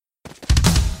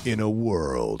In a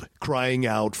world crying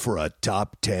out for a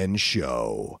top 10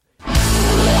 show,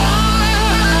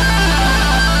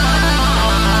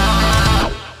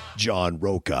 John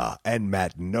Roca and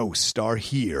Matt Nost are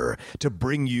here to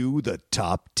bring you the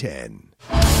top 10.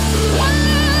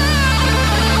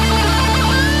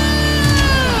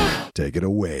 Take it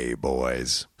away,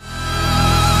 boys.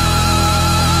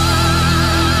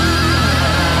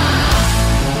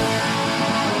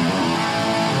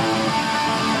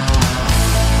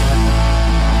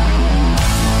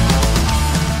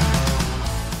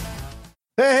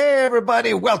 Hey,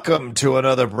 everybody. Welcome to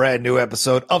another brand new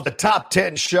episode of the Top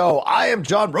 10 Show. I am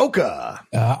John Roca.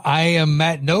 I am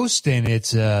Matt Nost, and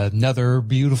it's another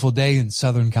beautiful day in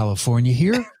Southern California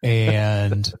here.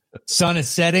 And sun is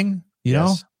setting, you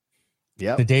know?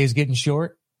 Yeah. The day is getting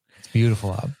short. It's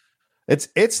beautiful out.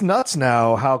 It's nuts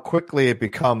now how quickly it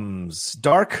becomes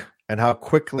dark and how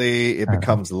quickly it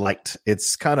becomes light.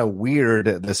 It's kind of weird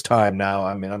at this time now.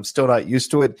 I mean, I'm still not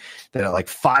used to it. Then at like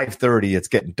 5:30, it's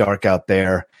getting dark out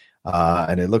there.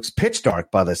 And it looks pitch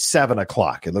dark by the 7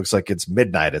 o'clock. It looks like it's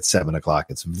midnight at 7 o'clock.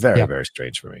 It's very, very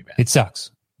strange for me, man. It sucks.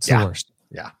 It's the worst.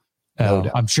 Yeah. No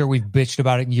doubt. I'm sure we've bitched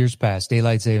about it in years past.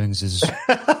 Daylight savings is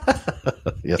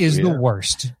the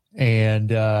worst.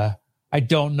 And I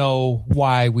don't know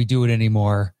why we do it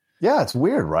anymore. Yeah, it's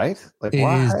weird, right? Like,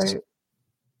 why?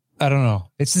 I don't know.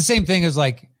 It's the same thing as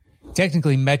like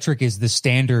technically metric is the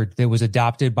standard that was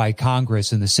adopted by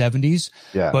Congress in the 70s.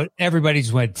 Yeah. But everybody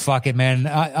just went, fuck it, man.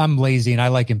 I'm lazy and I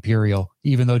like imperial,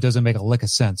 even though it doesn't make a lick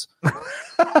of sense.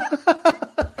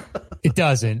 It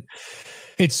doesn't.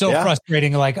 It's so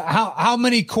frustrating. Like how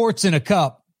many quarts in a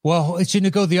cup? Well, it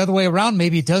shouldn't go the other way around.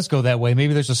 Maybe it does go that way.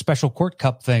 Maybe there's a special quart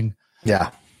cup thing.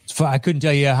 Yeah. I couldn't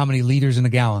tell you how many liters in a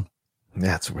gallon.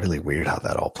 Yeah, it's really weird how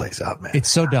that all plays out, man. It's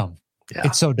so dumb. Yeah.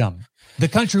 It's so dumb. The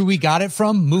country we got it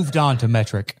from moved on to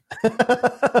metric.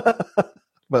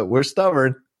 But we're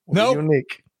stubborn. We're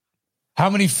unique. How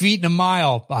many feet in a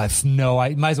mile? I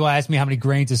might as well ask me how many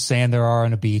grains of sand there are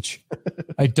on a beach.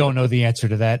 I don't know the answer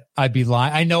to that. I'd be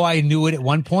lying. I know I knew it at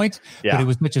one point, but it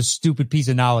was such a stupid piece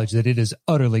of knowledge that it is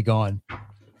utterly gone.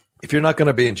 If you're not going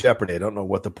to be in jeopardy, I don't know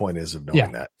what the point is of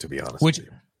knowing that, to be honest with you.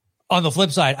 On the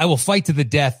flip side, I will fight to the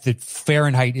death that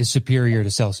Fahrenheit is superior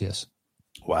to Celsius.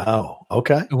 Wow.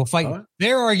 Okay. I will fight. Right.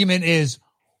 Their argument is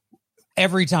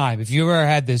every time, if you ever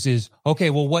had this, is,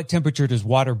 okay, well, what temperature does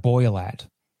water boil at?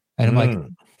 And I'm like,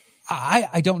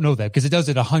 I don't know that because it does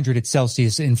at 100 at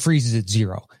Celsius and freezes at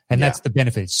 0. And that's the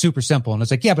benefit. It's super simple. And it's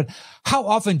like, yeah, but how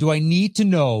often do I need to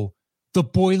know the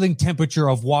boiling temperature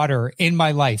of water in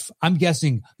my life? I'm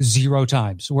guessing 0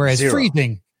 times. Whereas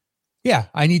freezing,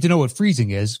 I need to know what freezing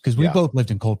is because we both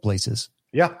lived in cold places.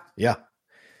 Yeah. Yeah.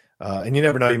 And you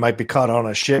never know, you might be caught on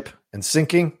a ship and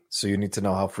sinking. So you need to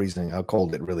know how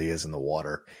cold it really is in the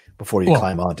water before you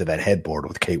climb onto that headboard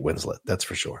with Kate Winslet. That's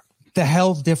for sure. The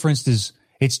hell difference is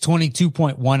it's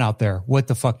 22.1 out there. What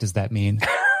the fuck does that mean?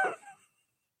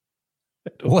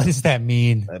 What does that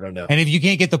mean? I don't know. And if you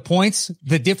can't get the points,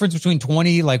 the difference between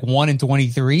 1 and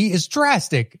 23 is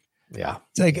drastic. Yeah.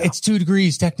 It's like, it's 2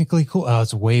 degrees technically cool. Oh,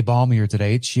 it's way balmier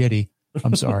today. It's shitty.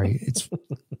 I'm sorry. It's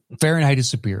Fahrenheit is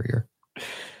superior.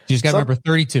 You just got to remember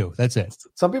 32. That's it.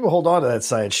 Some people hold on to that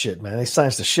science shit, man. They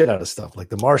science the shit out of stuff like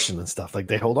The Martian and stuff. Like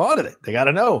they hold on to it. They got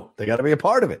to know. They got to be a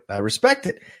part of it. I respect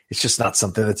it. It's just not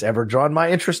something that's ever drawn my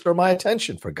interest or my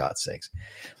attention, for God's sakes.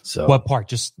 So what part?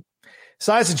 Just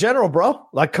science in general, bro.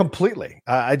 Like completely.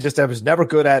 I was never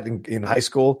good at it in high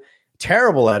school.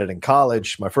 Terrible at it in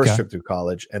college. My first trip through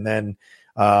college, and then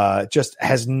just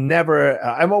has never.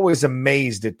 I'm always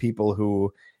amazed at people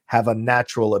who have a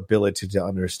natural ability to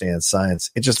understand science.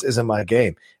 It just isn't my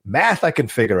game. Math I can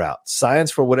figure out.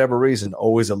 Science, for whatever reason,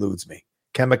 always eludes me.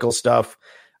 Chemical stuff,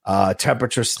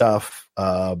 temperature stuff,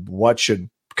 what should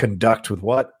conduct with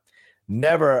what.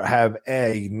 Never have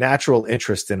a natural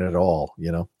interest in it at all.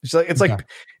 You know, it's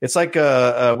like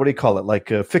what do you call it? Like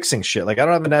fixing shit. Like I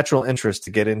don't have a natural interest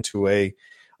to get into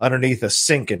underneath a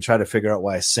sink and try to figure out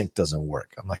why a sink doesn't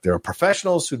work. I'm like, there are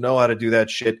professionals who know how to do that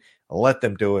shit. Let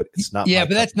them do it. It's not. Yeah,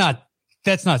 but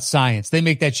that's not science. They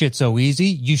make that shit so easy.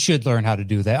 You should learn how to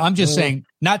do that. I'm just saying,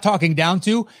 not talking down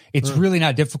to, it's really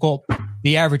not difficult.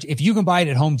 The average, if you can buy it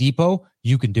at Home Depot,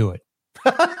 you can do it.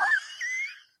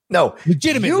 No,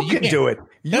 legitimately, you can do it.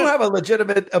 You have a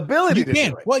legitimate ability to do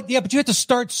it. Well, yeah, but you have to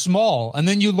start small, and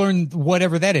then you learn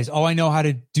whatever that is. Oh, I know how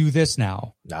to do this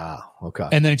now. Okay.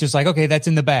 And then it's just like, okay, that's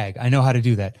in the bag. I know how to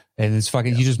do that. And it's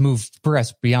fucking, you just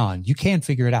progress beyond. You can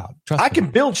figure it out. Trust me. I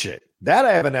can build shit. That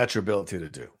I have a natural ability to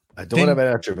do. I don't have a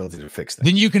natural ability to fix that.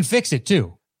 Then you can fix it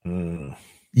too.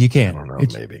 You can. I don't know,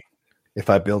 maybe. If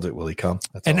I build it, will he come?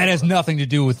 And that has nothing to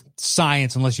do with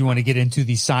science unless you want to get into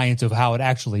the science of how it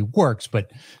actually works,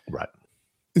 but right.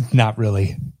 Not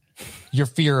really. Your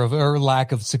fear of or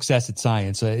lack of success at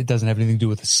science, it doesn't have anything to do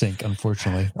with the sink,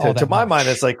 unfortunately. To my mind,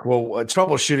 it's like, well,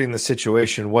 troubleshooting the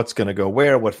situation, what's going to go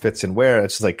where, what fits in where.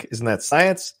 It's like, isn't that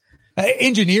science?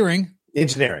 Engineering,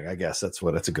 I guess that's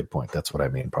a good point. That's what I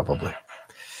mean, probably.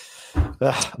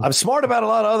 I'm smart about a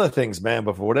lot of other things, man,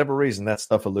 but for whatever reason, that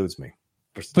stuff eludes me.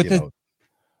 But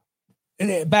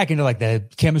back into like the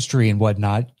chemistry and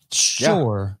whatnot,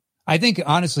 sure. Yeah. I think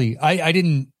honestly, I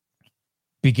didn't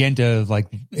begin to like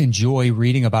enjoy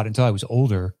reading about it until I was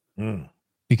older,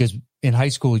 because in high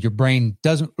school, your brain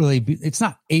doesn't really it's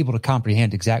not able to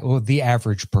comprehend exactly the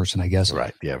average person, I guess.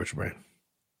 Right. The average brain.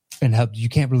 And how you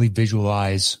can't really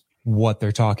visualize what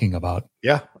they're talking about.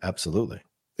 Yeah, absolutely.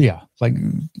 Yeah. Like,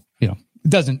 it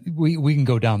doesn't, we can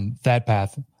go down that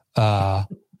path.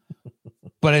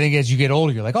 But I think as you get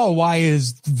older, you're like, oh, why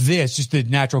is this? Just the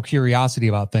natural curiosity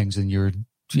about things. And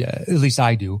at least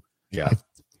I do. Yeah. I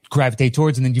gravitate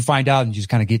towards, and then you find out and you just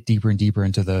kind of get deeper and deeper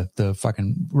into the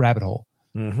fucking rabbit hole.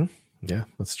 Mm-hmm. Yeah,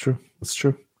 that's true.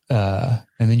 And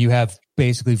then you have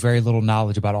basically very little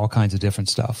knowledge about all kinds of different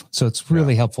stuff. So it's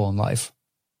really helpful in life.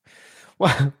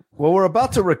 Well, we're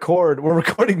about to record. We're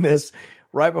recording this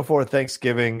right before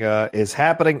Thanksgiving is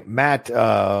happening. Matt,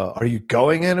 are you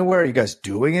going anywhere? Are you guys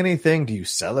doing anything? Do you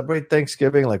celebrate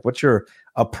Thanksgiving? Like, what's your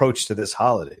approach to this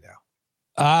holiday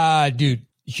now? Dude,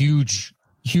 huge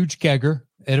kegger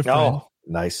at a friend. Oh,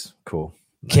 nice. Cool.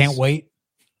 Nice. Can't wait.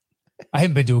 I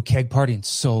haven't been to a keg party in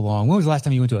so long. When was the last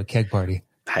time you went to a keg party?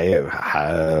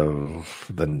 The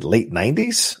late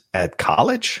 90s at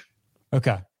college.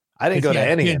 Okay. I didn't go to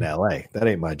any in LA. That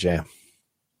ain't my jam.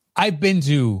 I've been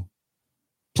to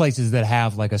places that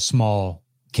have like a small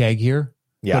keg here.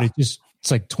 Yeah. But it's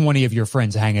like 20 of your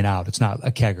friends hanging out. It's not a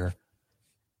kegger.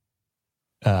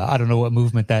 I don't know what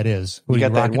movement that is. You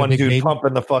got that one dude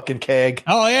pumping the fucking keg.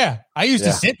 Oh, yeah. I used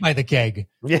to sit by the keg.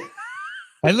 Yeah.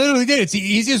 I literally did. It's the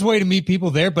easiest way to meet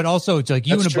people there, but also it's like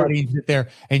you and a buddy sit there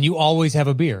and you always have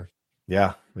a beer.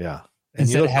 Yeah, yeah. And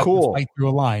instead of having to fight through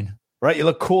a line. Right, you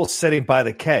look cool sitting by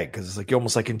the keg because it's like you're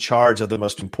almost like in charge of the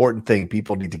most important thing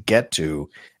people need to get to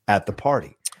at the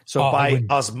party. So by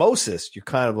osmosis, you're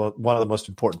kind of one of the most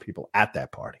important people at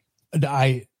that party.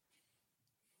 I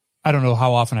don't know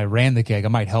how often I ran the keg. I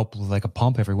might help with like a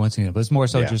pump every once in a while, but it's more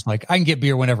so just like I can get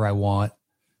beer whenever I want.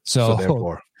 So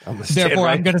therefore, I'm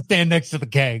going to stand next to the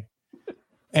keg.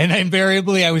 And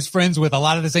invariably, I was friends with a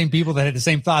lot of the same people that had the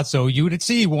same thoughts. So you would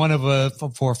see one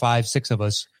of 4, 5, 6 of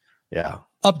us. Yeah.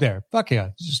 Up there. Fuck yeah.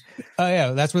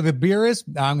 That's where the beer is.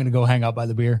 I'm going to go hang out by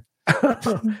the beer.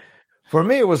 For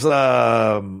me, it was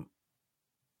I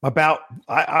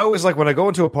always like when I go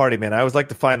into a party, man, I always like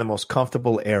to find the most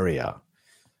comfortable area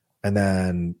and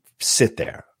then sit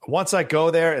there. Once I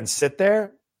go there and sit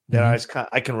there, then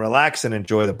I can relax and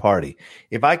enjoy the party.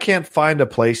 If I can't find a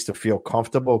place to feel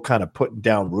comfortable kind of putting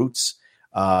down roots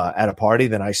at a party,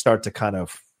 then I start to kind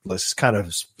of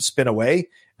spin away.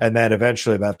 And then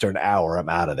eventually after an hour, I'm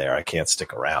out of there. I can't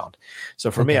stick around. So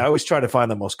for me, I always try to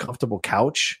find the most comfortable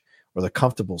couch or the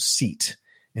comfortable seat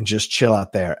and just chill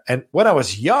out there. And when I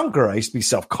was younger, I used to be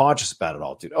self-conscious about it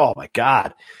all, dude. Oh my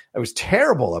God. I was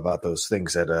terrible about those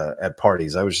things at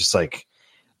parties. I was just like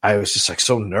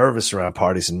so nervous around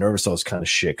parties and nervous all this kind of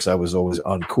shit because I was always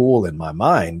uncool in my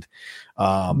mind.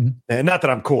 And not that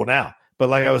I'm cool now, but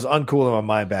like I was uncool in my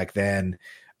mind back then.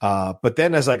 But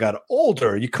then as I got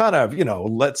older, you kind of,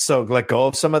 let go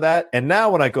of some of that. And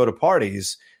now when I go to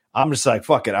parties, I'm just like,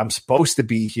 fuck it. I'm supposed to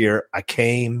be here. I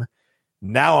came.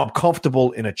 Now I'm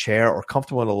comfortable in a chair or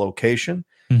comfortable in a location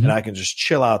and I can just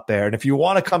chill out there. And if you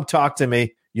want to come talk to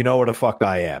me, you know where the fuck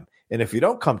I am. And if you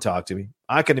don't come talk to me,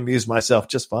 I can amuse myself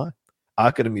just fine.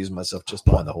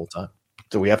 The whole time.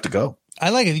 So we have to go. I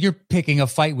like it. You're picking a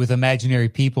fight with imaginary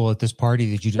people at this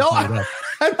party that you just made up.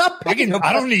 I'm not picking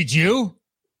I don't need you.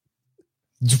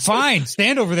 Fine.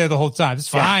 Stand over there the whole time. It's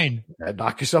fine.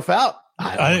 Knock yourself out.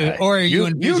 Or are you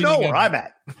know where I'm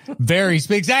at.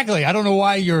 Exactly. I don't know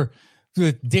why you're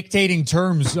dictating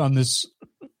terms on this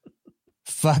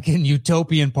fucking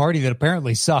utopian party that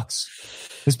apparently sucks.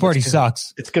 This party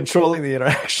sucks. It's controlling the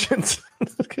interactions.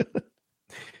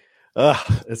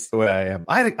 It's the way I am.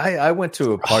 I went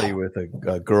to a party with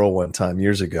a girl one time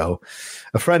years ago,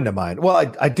 a friend of mine. Well,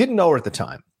 I didn't know her at the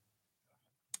time,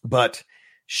 but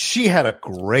she had a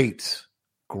great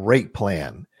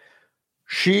plan.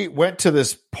 She went to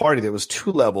this party that was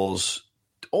 2 levels,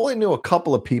 only knew a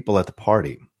couple of people at the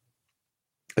party.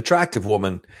 Attractive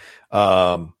woman.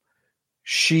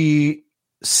 She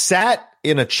sat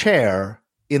in a chair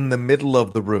in the middle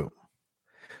of the room.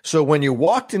 So when you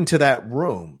walked into that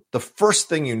room, the first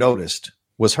thing you noticed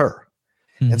was her.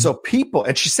 Mm-hmm. And so people,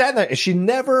 and she sat there and she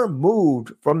never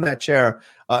moved from that chair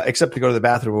except to go to the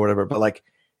bathroom or whatever. But like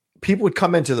people would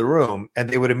come into the room and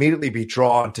they would immediately be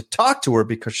drawn to talk to her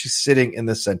because she's sitting in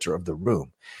the center of the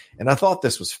room. And I thought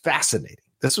this was fascinating.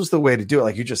 This was the way to do it.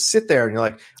 Like you just sit there and you're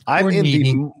like, I'm in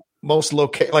the most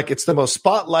like it's the most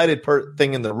spotlighted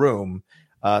thing in the room.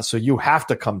 So you have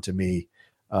to come to me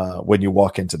when you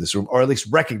walk into this room, or at least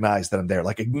recognize that I'm there,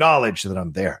 like acknowledge that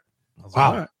I'm there.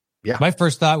 Wow. Like, yeah. My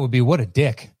first thought would be, what a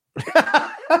dick.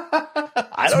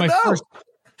 I don't know.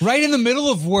 Right in the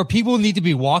middle of where people need to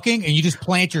be walking and you just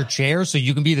plant your chair so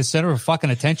you can be the center of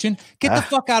fucking attention. Get the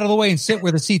fuck out of the way and sit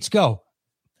where the seats go.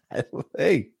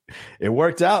 Hey, it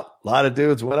worked out. A lot of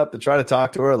dudes went up to try to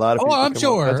talk to her. A lot of people. I'm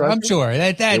sure.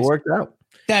 That worked out.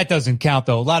 That doesn't count,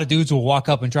 though. A lot of dudes will walk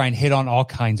up and try and hit on all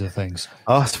kinds of things.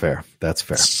 Oh, that's fair. That's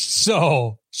fair.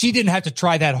 So she didn't have to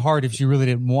try that hard if she really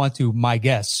didn't want to, my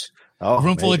guess. A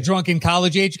room full of drunken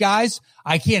college-age guys?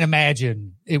 I can't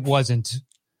imagine it wasn't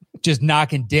just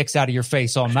knocking dicks out of your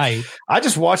face all night. I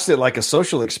just watched it like a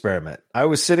social experiment. I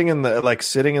was sitting in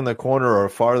the corner or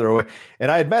farther away,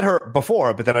 and I had met her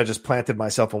before, but then I just planted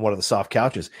myself on one of the soft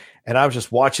couches, and I was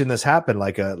just watching this happen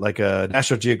like a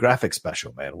National Geographic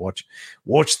special, man.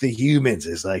 Watch the humans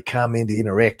as they come in to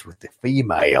interact with the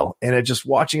female, and it just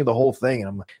watching the whole thing, and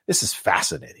I'm like, this is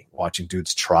fascinating. Watching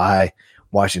dudes try.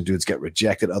 Watching dudes get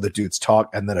rejected, other dudes talk,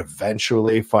 and then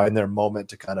eventually find their moment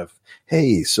to kind of,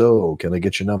 hey, so can I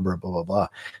get your number? Blah blah blah.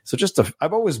 So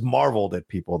I've always marveled at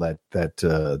people that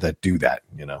do that.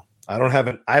 You know,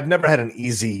 I've never had an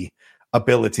easy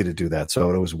ability to do that. So I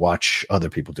would always watch other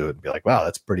people do it and be like, wow,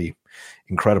 that's pretty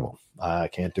incredible. I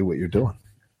can't do what you're doing.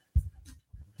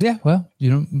 Yeah, well,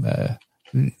 you're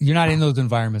not in those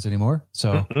environments anymore.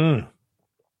 So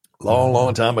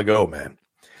long time ago, man.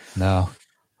 No.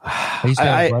 I used to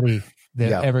have a buddy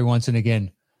that every once and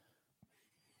again.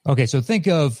 Okay, so think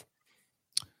of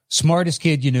smartest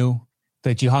kid you knew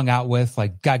that you hung out with,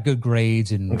 like got good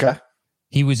grades, and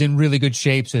he was in really good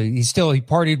shape. So he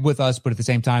partied with us, but at the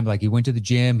same time, like he went to the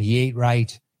gym, he ate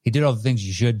right, he did all the things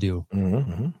you should do,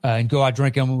 and go out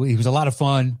drinking. He was a lot of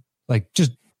fun, like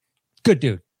just good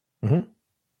dude.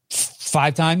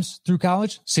 5 times through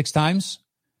college, 6 times.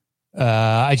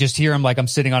 I just hear him like I'm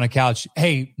sitting on a couch.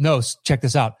 Hey, no, check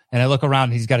this out. And I look around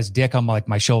and he's got his dick on like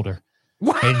my shoulder.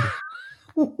 What? And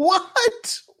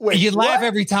what? Wait, you laugh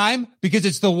every time because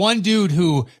it's the one dude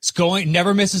who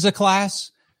never misses a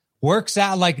class, works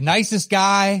out, like nicest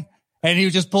guy. And he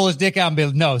would just pull his dick out and be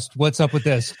like, no, what's up with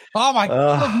this? Oh my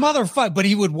motherfucker. But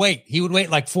he would wait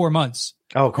like 4 months.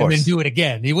 Oh, of course. And then do it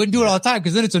again. He wouldn't do it all the time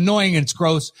because then it's annoying and it's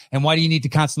gross. And why do you need to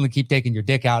constantly keep taking your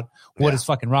dick out? What is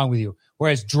fucking wrong with you?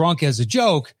 Whereas drunk as a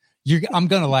joke, I'm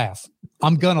going to laugh.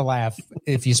 I'm going to laugh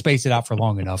if you space it out for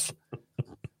long enough.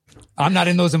 I'm not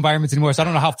in those environments anymore, so I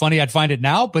don't know how funny I'd find it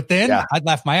now. But then I'd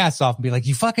laugh my ass off and be like,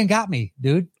 you fucking got me,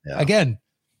 dude. Yeah. Again,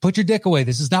 put your dick away.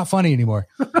 This is not funny anymore.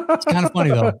 It's kind of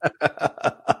funny, though.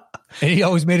 And he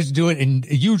always made us do it in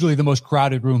usually the most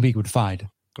crowded room he could find.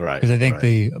 Right. Because I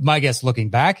think my guess looking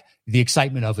back, the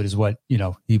excitement of it is what,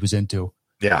 he was into.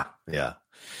 Yeah. Yeah.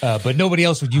 But nobody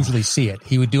else would usually see it.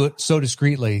 He would do it so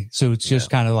discreetly. So it's just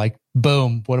kind of like,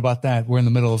 boom, what about that? We're in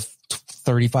the middle of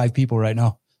 35 people right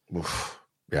now. Oof.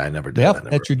 Yeah, I never did. Yep,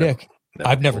 that's your dick.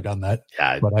 I've never done that.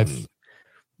 Yeah, but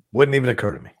wouldn't even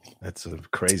occur to me. That's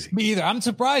crazy. Me either. I'm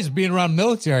surprised being around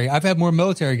military. I've had more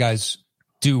military guys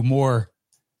do more,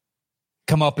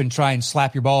 come up and try and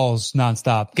slap your balls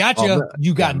nonstop. Gotcha.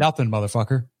 You got nothing,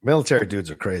 motherfucker. Military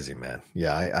dudes are crazy, man.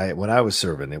 Yeah, I when I was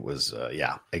serving, it was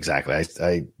exactly.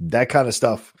 I that kind of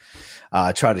stuff.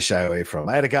 I tried to shy away from.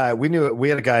 I had a guy. We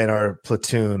had a guy in our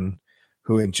platoon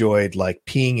who enjoyed like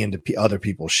peeing into other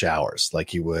people's showers.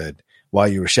 Like he would, while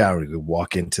you were showering, he would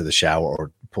walk into the shower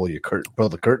or pull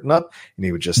the curtain up, and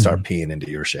he would just start peeing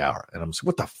into your shower. And I'm like,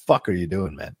 what the fuck are you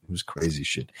doing, man? It was crazy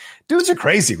shit. Dudes are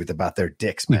crazy about their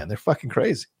dicks, man. They're fucking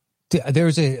crazy. There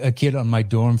was a kid on my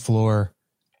dorm floor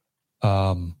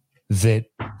that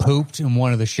pooped in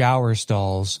one of the shower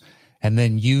stalls and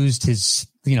then used his,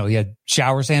 he had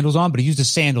shower sandals on, but he used his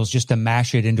sandals just to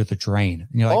mash it into the drain.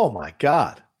 And you're like, oh my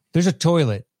God. There's a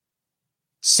toilet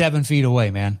 7 feet away,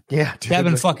 man. Yeah. Dude,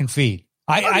 7 fucking feet.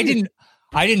 I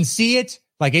didn't see it.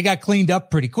 Like it got cleaned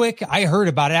up pretty quick. I heard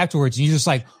about it afterwards. And you're just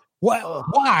like, what?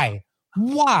 Why?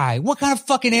 What kind of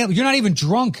fucking animal? You're not even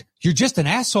drunk. You're just an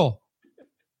asshole.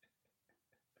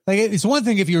 Like it's one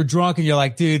thing if you're drunk and you're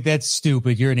like, dude, that's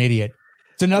stupid. You're an idiot.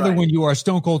 It's another when you are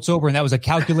stone cold sober and that was a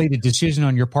calculated decision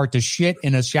on your part to shit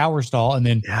in a shower stall and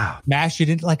then mash it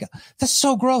in. Like that's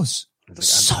so gross.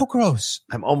 Gross.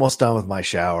 I'm almost done with my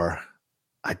shower.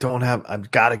 I've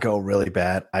got to go really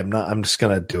bad. I'm just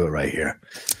going to do it right here.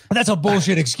 That's a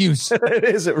bullshit excuse. It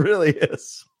is. It really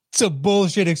is. It's a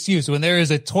bullshit excuse when there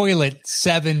is a toilet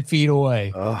 7 feet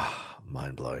away. Oh,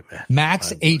 mind blowing, man.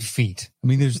 Max 8 feet. I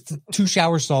mean, there's 2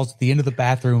 shower stalls at the end of the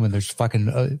bathroom and there's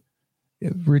fucking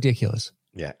ridiculous.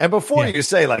 Yeah. And before you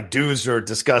say like dudes are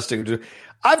disgusting,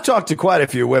 I've talked to quite a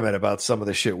few women about some of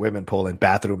the shit women pull in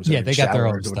bathrooms. Yeah, they got their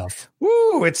own stuff.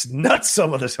 Woo, it's nuts.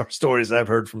 Some of the stories I've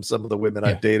heard from some of the women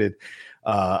I've dated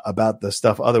about the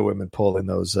stuff other women pull in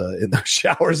those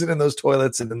showers and in those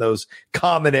toilets and in those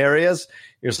common areas.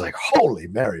 You're just like, holy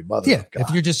Mary, mother of God.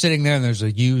 If you're just sitting there and there's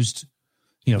a used,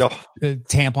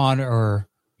 tampon or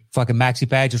fucking maxi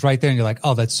pad just right there, and you're like,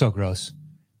 oh, that's so gross.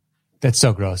 That's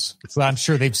so gross. Well, I'm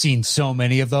sure they've seen so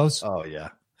many of those. Oh yeah.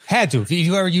 Had to. If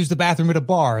you ever use the bathroom at a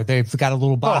bar, they've got a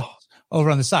little box over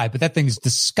on the side, but that thing's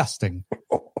disgusting.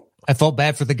 I felt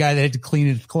bad for the guy that had to clean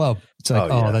it at the club. It's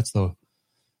like,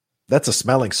 that's a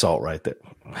smelling salt right there.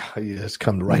 You just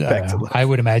come right back to that. I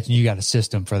would imagine you got a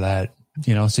system for that,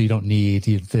 so you don't need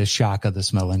the shock of the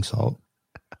smelling salt.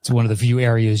 It's one of the few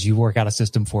areas you work out a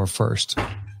system for first.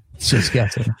 It's just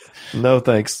guessing. No,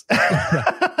 thanks.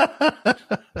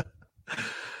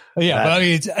 Yeah, but I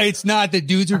mean, it's not that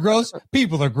dudes are gross.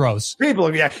 People are gross.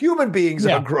 Human beings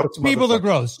are gross. People are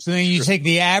gross. So then you take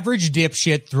the average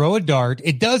dipshit, throw a dart.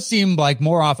 It does seem like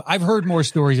more often. I've heard more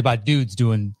stories about dudes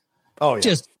doing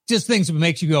just things that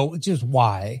makes you go, just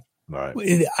why?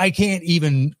 Right. I can't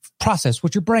even process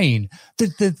what your brain,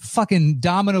 the fucking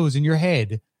dominoes in your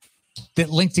head that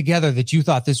link together that you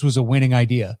thought this was a winning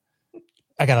idea.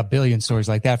 I got a billion stories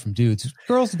like that from dudes.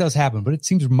 Girls, it does happen, but it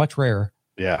seems much rarer.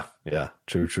 Yeah.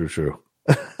 True.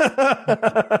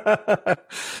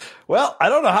 Well, I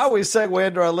don't know how we segue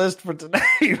into our list for today.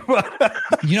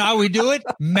 But you know how we do it?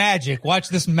 Magic. Watch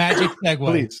this magic segue.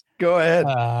 Please, go ahead.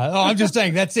 I'm just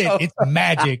saying, that's it. It's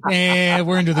magic. And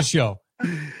we're into the show.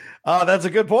 That's a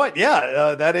good point.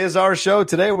 Yeah, that is our show.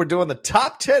 Today we're doing the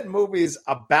top 10 movies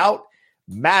about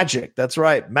magic. That's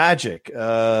right. Magic.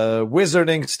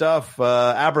 Wizarding stuff,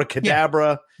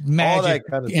 abracadabra. Magic all that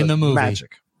kind of in stuff. the movie.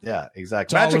 Magic. Yeah,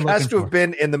 exactly. Magic has to have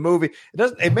been in the movie.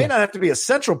 It may not have to be a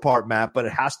central part, Matt, but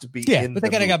it has to be in but the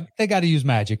movie. They got to use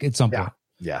magic at some point.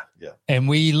 Yeah. And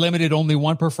we limited only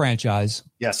one per franchise.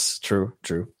 Yes, true.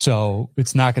 So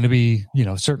it's not going to be,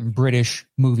 certain British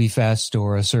movie fest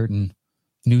or a certain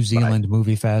New Zealand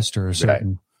movie fest or a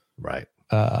certain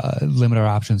limit our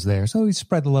options there. So we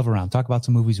spread the love around. Talk about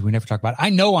some movies we never talk about. I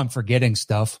know I'm forgetting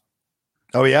stuff.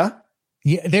 Oh, yeah?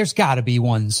 Yeah, there's got to be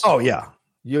ones. Oh, yeah.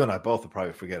 You and I both will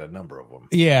probably forget a number of them.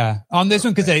 Yeah. On this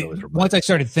one, because once I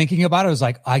started thinking about it, I was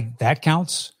like, that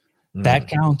counts. That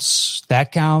counts.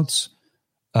 That counts.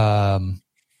 Yeah.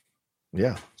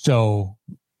 So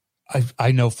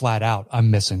I know flat out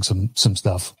I'm missing some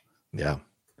stuff. Yeah.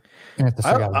 I have to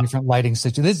figure out a different lighting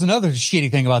situation. This is another shitty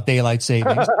thing about daylight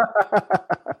savings.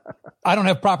 I don't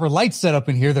have proper lights set up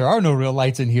in here. There are no real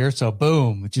lights in here. So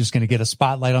boom, it's just going to get a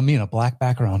spotlight on me in a black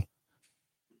background.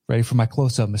 Ready for my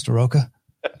close-up, Mr. Roca?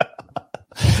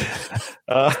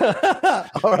 All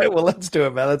right, well, let's do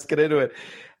it, man. Let's get into it.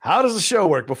 How does the show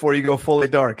work before you go fully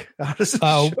dark? How does the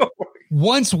show work?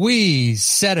 Once we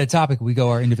set a topic, we go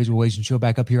our individual ways and show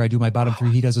back up here. I do my bottom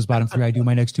three. He does his bottom three. I do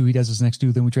my next two. He does his next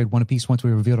two. Then we trade one apiece. Once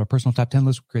we revealed our personal top 10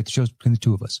 list, we create the shows between the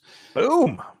two of us.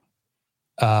 Boom.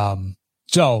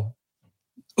 So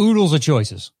oodles of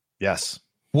choices. Yes.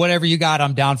 Whatever you got,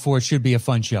 I'm down for. It should be a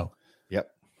fun show. Yep.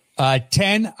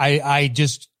 10, I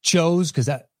just chose because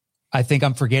I think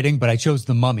I'm forgetting, but I chose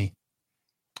The Mummy.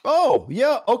 Oh,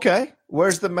 yeah. Okay.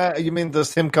 Where's the you mean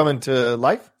this him coming to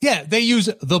life? Yeah, they use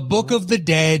the Book of the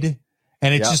Dead,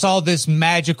 and it's just all this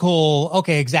magical.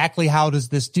 Okay, exactly how does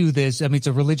this do this? I mean, it's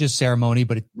a religious ceremony,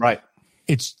 but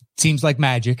it seems like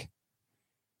magic.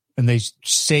 And they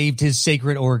saved his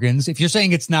sacred organs. If you're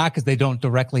saying it's not because they don't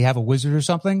directly have a wizard or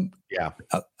something,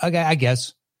 I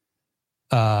guess.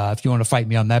 If you want to fight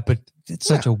me on that, but it's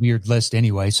such a weird list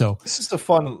anyway. So this is a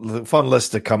fun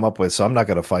list to come up with. So I'm not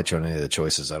going to fight you on any of the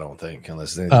choices. I don't think,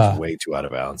 unless they're way too out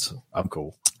of bounds. I'm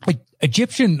cool.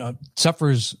 Egyptian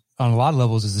suffers on a lot of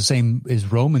levels is the same as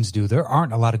Romans do. There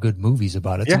aren't a lot of good movies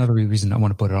about it. It's another reason I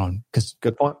want to put it on because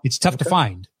good point. It's tough to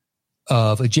find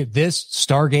of Egypt. This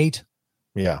Stargate.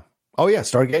 Yeah. Oh yeah.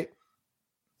 Stargate.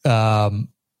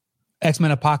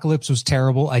 X-Men Apocalypse was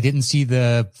terrible. I didn't see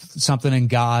the Something in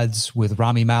Gods with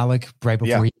Rami Malek right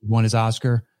before he won his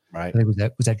Oscar. Right. Was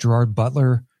that Gerard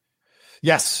Butler?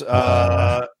 Yes.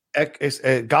 Gods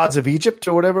of Egypt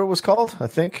or whatever it was called, I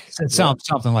think.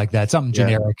 Something like that. Something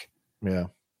generic. Yeah.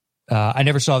 I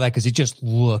never saw that because it just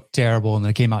looked terrible, and then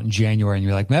it came out in January, and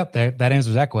you're like, nope, that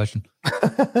answers that question.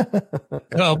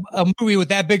 A movie with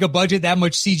that big a budget, that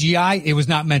much CGI, it was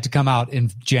not meant to come out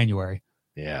in January.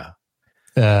 Yeah.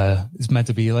 It's meant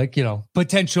to be like,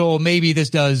 potential, maybe this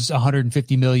does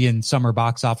 150 million summer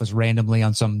box office randomly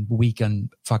on some week in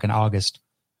fucking August.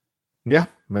 Yeah,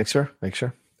 make sure.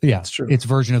 Yeah, that's true. It's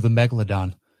version of the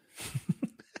Megalodon.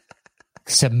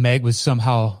 Except Meg was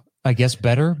somehow, I guess,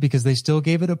 better because they still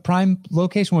gave it a prime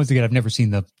location. Once again, I've never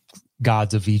seen the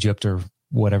Gods of Egypt or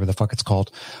whatever the fuck it's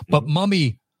called. But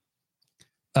Mummy,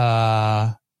 do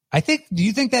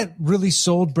you think that really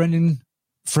sold Brendan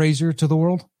Fraser to the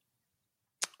world?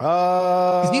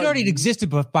 Because he'd already existed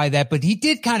by that, but he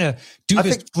did kind of do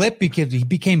this flip because he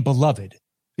became beloved.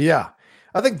 Yeah.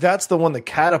 I think that's the one that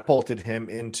catapulted him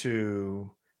into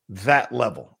that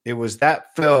level. It was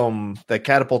that film that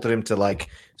catapulted him to like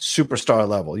superstar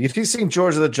level. You've seen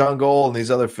George of the Jungle and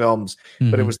these other films,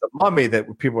 but it was The Mummy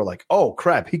that people were like, oh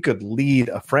crap, he could lead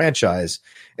a franchise.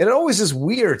 And it always is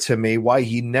weird to me why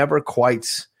he never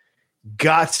quite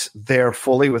got there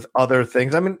fully with other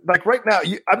things. I mean, like right now,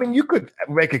 you could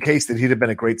make a case that he'd have been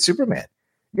a great Superman.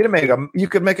 You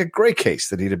could make a great case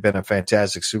that he'd have been a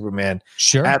fantastic Superman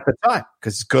at the time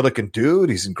because he's a good-looking dude.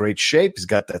 He's in great shape. He's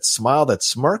got that smile, that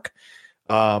smirk.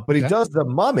 But he does The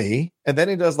Mummy, and then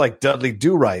he does like Dudley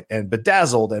Do-Right and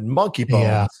Bedazzled and Monkey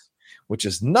Bones, which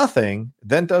is nothing.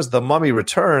 Then does The Mummy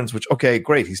Returns, which okay,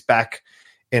 great, he's back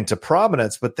into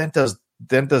prominence. But then does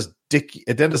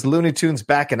Looney Tunes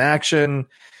Back in Action,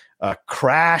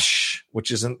 Crash, which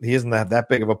he doesn't have that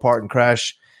big of a part in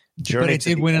Crash. Journey, but it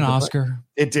did win an Oscar.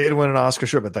 It did win an Oscar,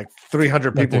 sure, but like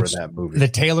 300 people were in that movie. The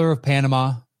Tailor of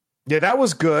Panama. Yeah, that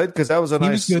was good because that was a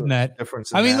nice good in that.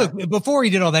 difference. Look, before he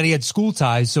did all that, he had School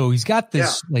Ties, so he's got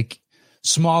this like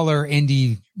smaller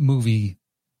indie movie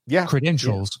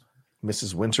credentials. Yeah.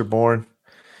 Mrs. Winterborn.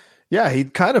 Yeah, he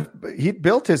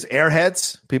built his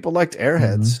Airheads. People liked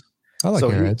Airheads. I like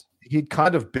Airheads. He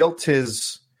kind of built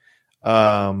his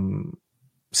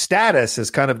status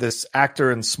as kind of this actor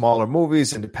in smaller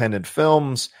movies, independent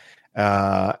films,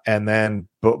 and then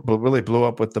really blew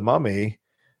up with The Mummy,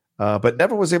 but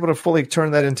never was able to fully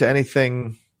turn that into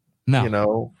anything,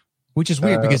 which is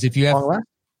weird because if you have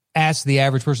asked the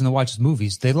average person that watches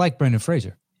movies, they like Brendan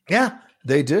Fraser. Yeah,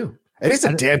 they do. And he's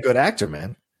a damn good actor,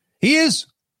 man. He is.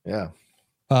 Yeah.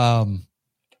 And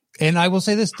I will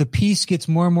say this, the piece gets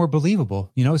more and more believable,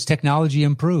 as technology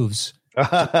improves.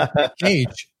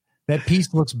 Age. That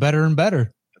piece looks better and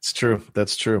better. That's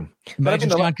true. Imagine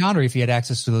Sean Connery if he had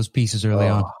access to those pieces early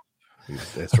on.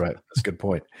 That's right. That's a good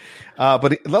point.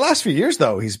 But the last few years,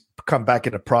 though, he's come back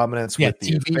into prominence with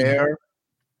The Affair.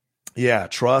 Yeah,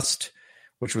 Trust,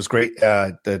 which was great.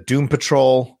 The Doom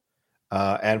Patrol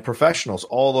and Professionals,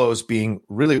 all those being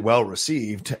really well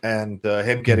received, and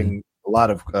him getting a lot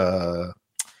of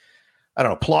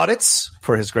plaudits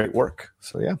for his great work.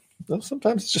 So yeah.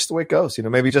 Sometimes it's just the way it goes.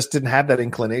 Maybe he just didn't have that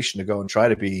inclination to go and try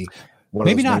to be one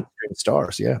of those mainstream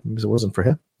stars. Yeah, maybe it wasn't for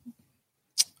him.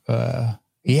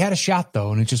 He had a shot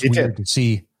though, and it's just weird to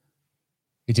see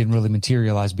it didn't really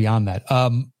materialize beyond that.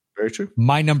 Very true.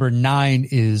 My number 9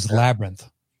 is Labyrinth.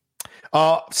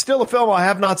 Still a film I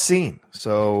have not seen.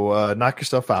 So knock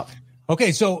yourself out.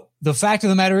 Okay, so the fact of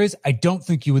the matter is, I don't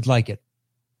think you would like it.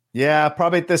 Yeah,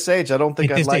 probably at this age, I don't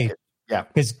think I'd like it. Yeah,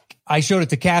 because I showed it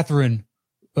to Catherine.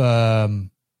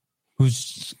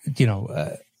 Who's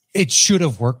it should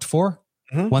have worked for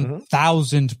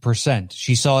 1,000%.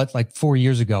 She saw it like 4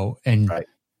 years ago, and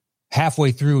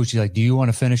halfway through she's like, do you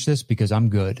want to finish this because I'm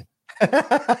good?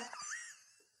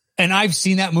 And I've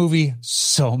seen that movie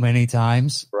so many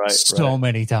times,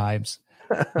 many times.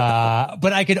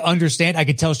 But I could understand, I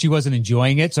could tell she wasn't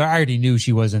enjoying it, so I already knew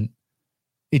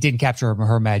it didn't capture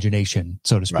her imagination,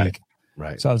 so to speak.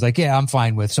 Right. So I was like, yeah, I'm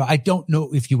fine with. So I don't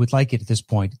know if you would like it at this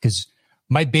point because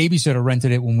my babysitter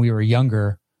rented it when we were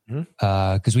younger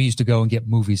because we used to go and get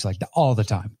movies like that all the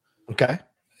time. Okay.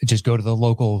 Just go to the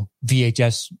local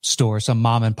VHS store, some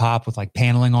mom and pop with like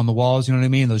paneling on the walls. You know what I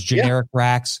mean? Those generic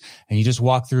racks. And you just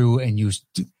walk through and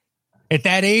at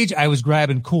that age, I was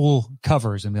grabbing cool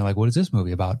covers and being like, what is this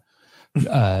movie about?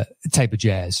 Type of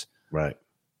jazz. Right.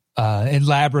 And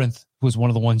Labyrinth was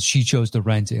one of the ones she chose to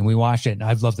rent, and we watched it, and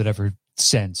I've loved it ever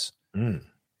since.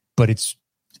 But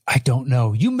I don't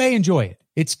know. You may enjoy it.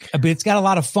 It's got a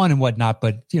lot of fun and whatnot,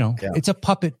 but it's a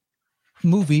puppet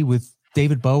movie with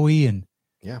David Bowie, and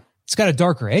it's got a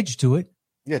darker edge to it.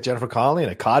 Yeah, Jennifer Connelly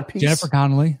and a cod piece.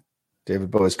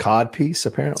 David Bowie's cod piece,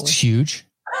 apparently. It's huge.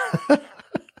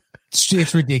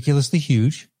 It's ridiculously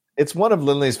huge. It's one of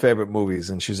Lindley's favorite movies,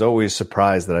 and she's always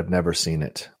surprised that I've never seen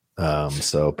it.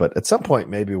 But at some point,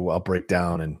 maybe I'll break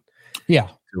down and Yeah.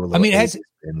 I mean, it has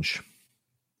binge.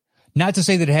 Not to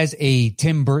say that it has a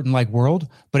Tim Burton-like world,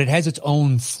 but it has its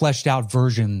own fleshed out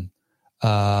version,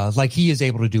 like he is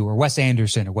able to do, or Wes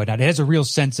Anderson or whatnot. It has a real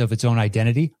sense of its own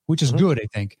identity, which is good, I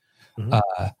think.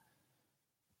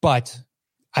 But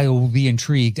I will be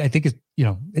intrigued. I think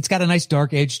it's got a nice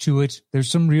dark edge to it. There's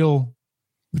some real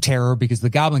terror because the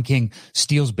Goblin King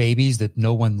steals babies that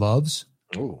no one loves.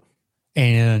 Ooh.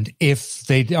 And if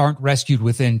they aren't rescued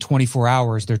within 24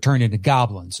 hours, they're turned into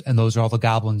goblins. And those are all the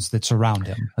goblins that surround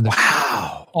him. And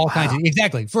all kinds of,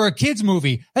 exactly. For a kid's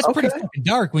movie, that's pretty fucking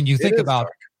dark when you think about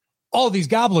all these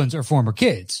goblins are former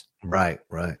kids. Right,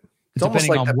 right. It's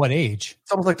depending on what age.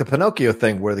 It's almost like the Pinocchio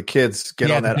thing where the kids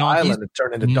get on that island and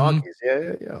turn into donkeys.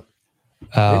 Yeah.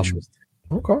 Interesting.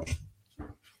 Okay.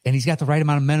 And he's got the right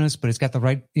amount of menace, but it's got the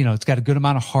right, it's got a good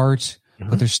amount of heart.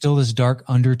 But there's still this dark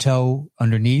undertow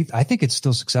underneath. I think it's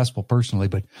still successful personally,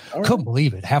 but couldn't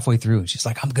believe it halfway through. And she's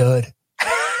like, I'm good.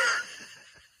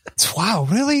 Wow,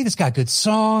 really? It's got good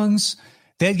songs.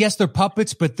 Yes, they're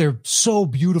puppets, but they're so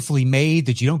beautifully made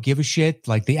that you don't give a shit.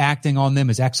 Like the acting on them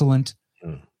is excellent.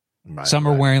 Right, some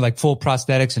are wearing like full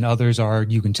prosthetics and others are,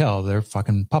 you can tell they're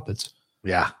fucking puppets.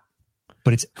 Yeah.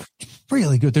 But it's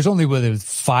really good. There's only whether it's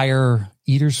fire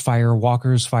eaters, fire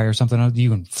walkers, fire something. You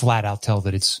can flat out tell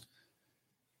that it's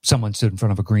someone stood in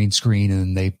front of a green screen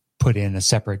and they put in a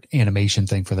separate animation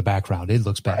thing for the background. It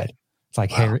looks bad. Right. It's like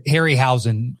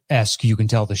Harryhausen-esque. You can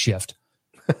tell the shift,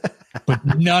 but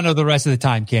none of the rest of the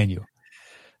time can you?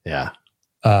 Yeah.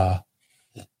 But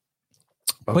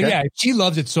yeah, if she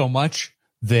loves it so much,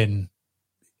 then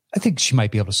I think she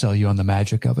might be able to sell you on the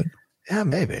magic of it. Yeah,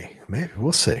 maybe.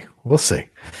 We'll see.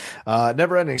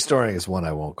 Never Ending Story is one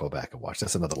I won't go back and watch.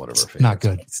 That's another one of her favorites. Not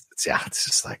good. It's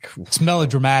just like it's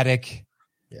melodramatic.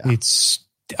 Yeah.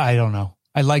 I don't know.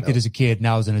 I liked it as a kid.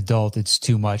 Now as an adult, it's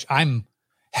too much. I'm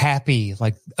happy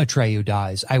like Atreyu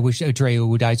dies. I wish Atreyu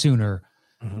would die sooner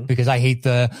because I hate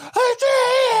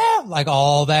like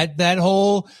all that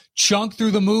whole chunk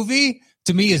through the movie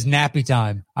to me is nappy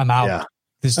time. I'm out. Yeah.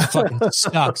 This fucking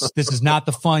sucks. This is not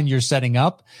the fun you're setting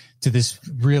up to this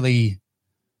really.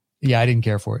 Yeah, I didn't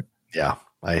care for it. Yeah,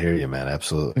 I hear you, man.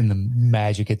 Absolutely. And the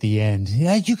magic at the end.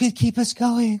 Yeah, you could keep us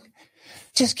going.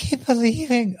 Just keep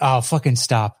believing. Oh, fucking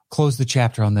stop. Close the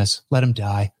chapter on this. Let him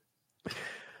die.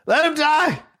 Let him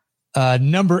die.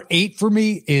 Number 8 for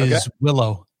me is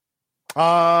Willow.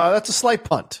 That's a slight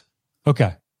punt.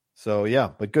 Okay. So, yeah,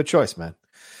 but good choice, man.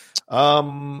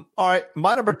 All right.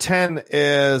 My number 10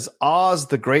 is Oz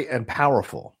the Great and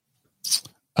Powerful.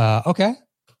 Okay.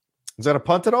 Is that a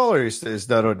punt at all, or is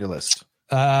that on your list?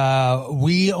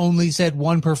 We only said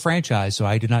one per franchise, so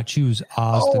I did not choose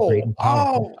Oz the Great and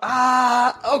Powerful.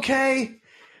 Okay.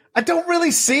 I don't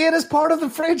really see it as part of the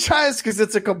franchise because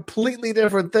it's a completely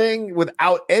different thing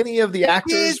without any of the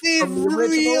actors from the original.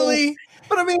 Really?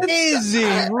 But I mean, is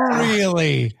it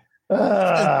really? It's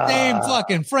the same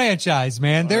fucking franchise,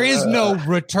 man. There is no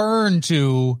return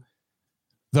to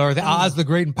the Oz the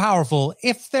Great and Powerful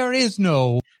if there is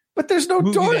no. But there's no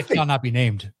movie Dorothy. That shall not be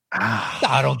named.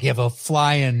 I don't give a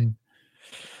flying.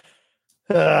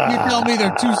 You tell me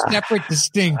they're two separate,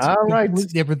 distinct,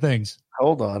 different things.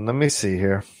 Hold on, let me see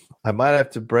here. I might have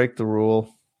to break the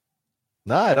rule.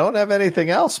 No, I don't have anything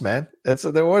else, man.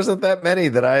 There wasn't that many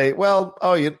that I. Well,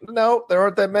 there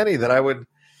aren't that many that I would.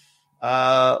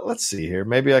 Let's see here.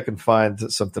 Maybe I can find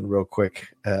something real quick.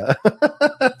 That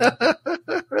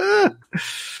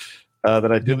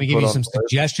I did. Let me give you some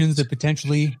suggestions that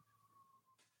potentially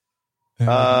may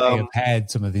have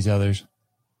had some of these others.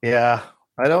 Yeah,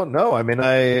 I don't know. I mean,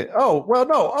 no.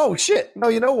 Oh shit. No,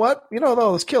 you know what? No,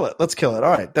 let's kill it. All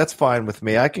right, that's fine with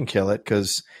me. I can kill it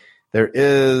because there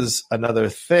is another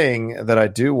thing that I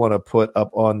do want to put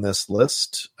up on this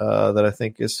list that I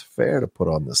think is fair to put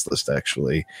on this list.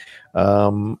 Actually,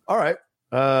 all right.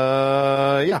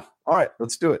 Yeah. All right.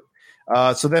 Let's do it.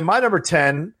 So then my number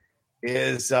 10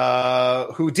 is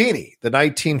Houdini, the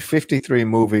 1953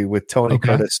 movie with Tony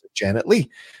Curtis and Janet Leigh.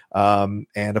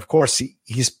 And of course,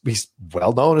 he's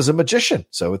well known as a magician.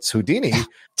 So it's Houdini.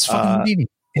 It's fucking Houdini.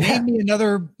 Name me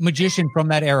another magician from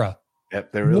that era.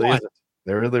 Yep, there really isn't.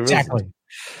 There really isn't.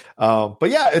 But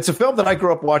yeah, it's a film that I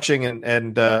grew up watching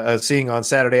and seeing on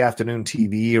Saturday afternoon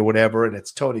TV or whatever. And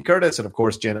it's Tony Curtis and, of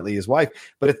course, Janet Leigh, his wife.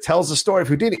 But it tells the story of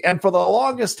Houdini. And for the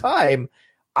longest time,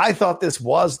 I thought this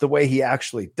was the way he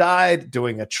actually died,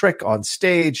 doing a trick on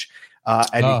stage.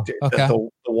 The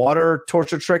water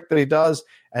torture trick that he does.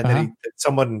 And then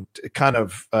someone kind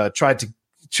of tried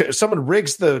someone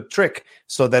rigs the trick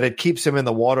so that it keeps him in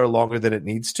the water longer than it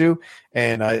needs to.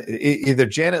 And either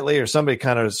Janet Leigh or somebody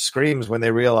kind of screams when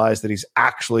they realize that he's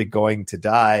actually going to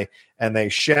die, and they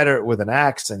shatter it with an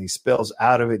axe, and he spills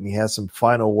out of it, and he has some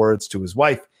final words to his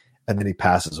wife, and then he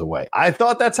passes away. I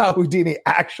thought that's how Houdini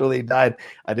actually died.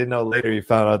 I didn't know later you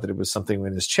found out that it was something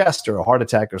in his chest or a heart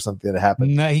attack or something that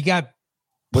happened. No, he got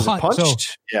Was it punched?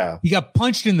 So yeah. He got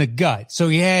punched in the gut. So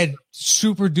he had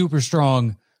super duper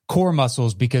strong core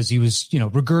muscles because he was,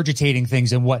 regurgitating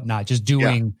things and whatnot, just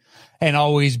doing and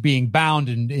always being bound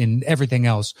and everything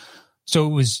else.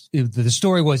 So the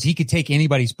story was he could take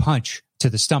anybody's punch to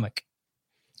the stomach.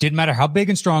 Didn't matter how big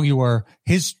and strong you were.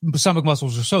 His stomach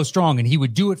muscles were so strong and he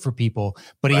would do it for people,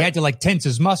 but he had to tense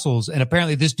his muscles. And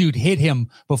apparently this dude hit him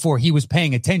before he was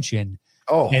paying attention.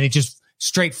 Oh, and it just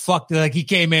straight fucked. He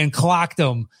came in, clocked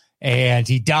him, and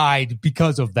he died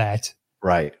because of that.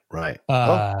 Right.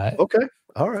 Okay.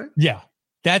 All right. Yeah.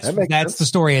 That's the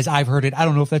story as I've heard it. I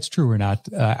don't know if that's true or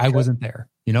not. I wasn't there.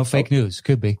 Fake news.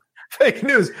 Could be. Fake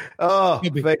news. Oh,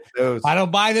 fake news. I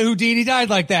don't buy that Houdini died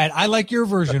like that. I like your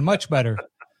version much better.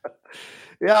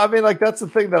 Yeah, I mean, that's the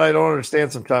thing that I don't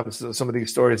understand sometimes. Some of these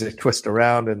stories, they twist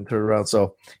around and turn around.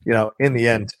 So, in the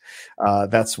end,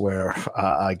 that's where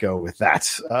I go with that.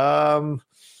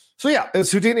 So, yeah,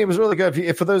 Houdini was really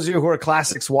good. For those of you who are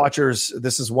classics watchers,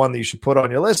 this is one that you should put on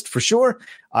your list for sure.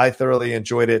 I thoroughly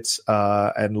enjoyed it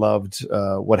and loved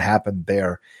what happened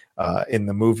there in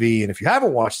the movie. And if you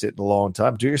haven't watched it in a long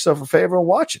time, do yourself a favor and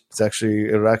watch it.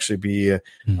 It'll actually be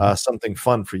something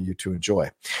fun for you to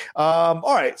enjoy. All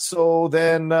right. So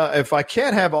then if I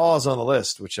can't have Oz on the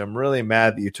list, which I'm really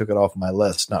mad that you took it off my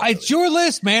list. It's your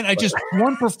list, man. I just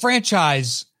one per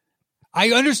franchise.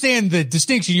 I understand the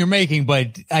distinction you're making,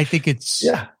 but I think it's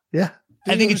yeah.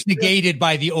 I think it's negated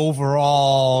by the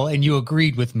overall, and you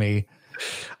agreed with me.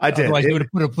 I did. Otherwise, you would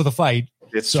have put up with a fight.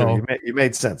 It's true. You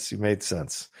made sense. Then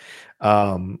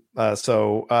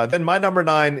my number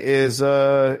 9 is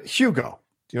Hugo.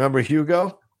 Do you remember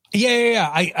Hugo?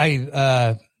 Yeah.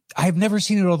 I've never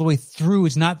seen it all the way through.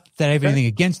 It's not that I have anything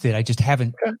against it. I just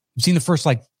haven't seen the first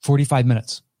 45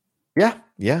 minutes.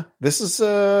 Yeah. This is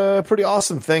a pretty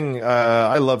awesome thing.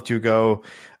 I loved Hugo.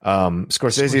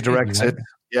 Scorsese directs it.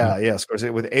 Yeah.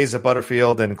 Scorsese with Asa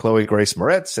Butterfield and Chloe Grace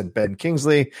Moretz and Ben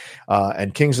Kingsley.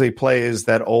 And Kingsley plays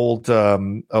that old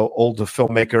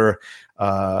filmmaker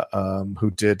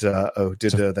who did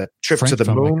that trip French to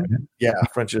the moon. Maker. Yeah,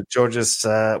 French. Georges,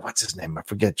 what's his name? I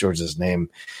forget George's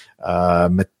name.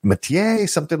 Metier,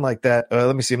 something like that.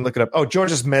 Let me see him look it up. Oh,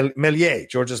 Georges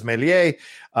Méliès,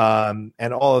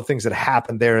 and all the things that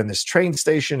happened there in this train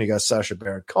station. You got Sacha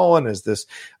Baron Cohen as this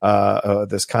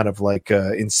kind of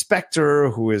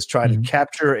inspector who is trying to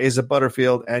capture Asa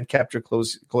Butterfield and capture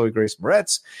Chloe Grace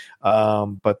Moretz.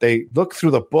 But they look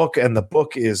through the book, and the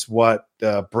book is what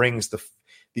brings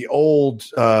the old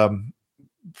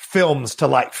films to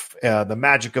life, the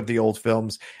magic of the old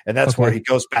films. And that's where he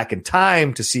goes back in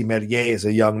time to see Méliès as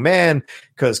a young man,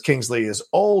 because Kingsley is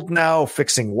old now,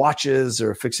 fixing watches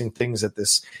or fixing things at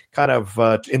this kind of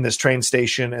in this train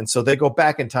station. And so they go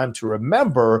back in time to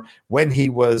remember when he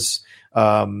was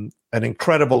an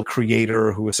incredible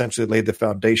creator who essentially laid the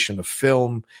foundation of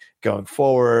film going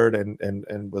forward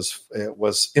and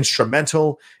was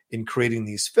instrumental in creating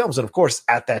these films. And of course,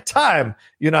 at that time,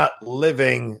 you're not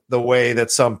living the way that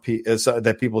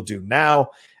that people do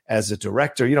now as a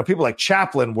director. People like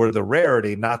Chaplin were the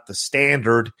rarity, not the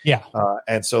standard. Yeah.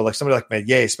 And so somebody like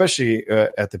Méliès, especially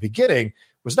at the beginning,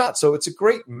 was not. So it's a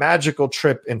great magical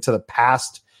trip into the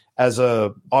past as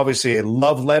obviously a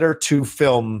love letter to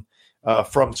film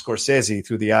from Scorsese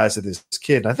through the eyes of this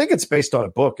kid. And I think it's based on a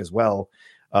book as well.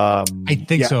 I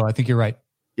think so. I think you're right.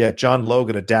 Yeah, John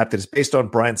Logan adapted. It's based on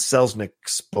Brian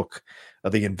Selznick's book,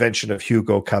 The Invention of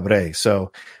Hugo Cabret.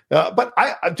 So, but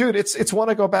dude, it's one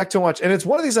I go back to watch, and it's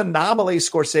one of these anomaly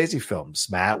Scorsese films,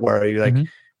 Matt, where you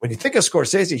when you think of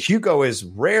Scorsese, Hugo is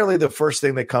rarely the first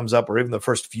thing that comes up, or even the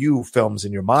first few films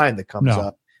in your mind that comes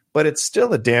up. But it's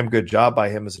still a damn good job by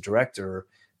him as a director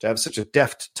to have such a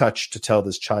deft touch to tell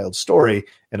this child's story,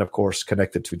 and of course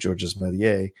connected to Georges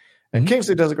Méliès. And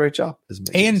Kingsley does a great job.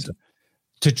 And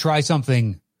to try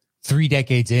something 3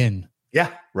 decades in. Yeah,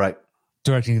 right.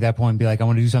 Directing at that point and be like, I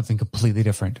want to do something completely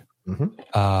different,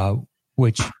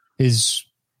 which is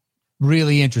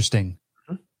really interesting.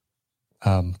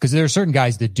 Because there are certain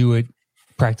guys that do it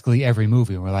practically every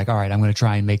movie. And we're like, all right, I'm going to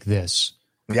try and make this.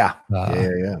 Yeah.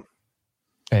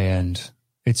 And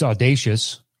it's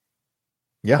audacious.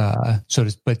 Yeah.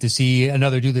 But to see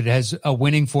another dude that has a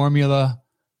winning formula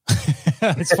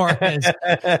as far as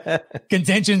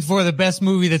contentions for the best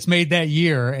movie that's made that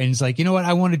year. And it's like, you know what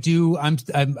I want to do? I'm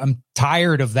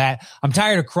tired of that. I'm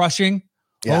tired of crushing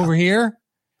over here.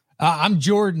 I'm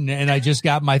Jordan and I just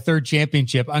got my 3rd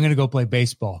championship. I'm going to go play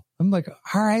baseball. I'm like,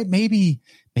 all right, maybe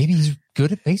he's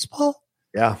good at baseball.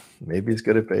 Yeah. Maybe he's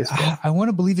good at baseball. I want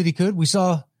to believe that he could. We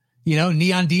saw,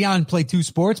 Neon Dion play 2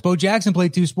 sports. Bo Jackson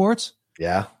played 2 sports.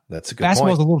 Yeah. That's a good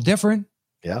Basketball's point. a little different.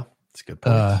 Yeah. That's a good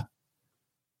point.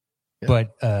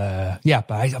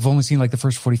 But I've only seen like the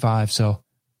first 45. So,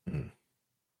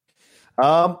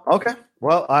 okay.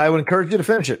 Well, I would encourage you to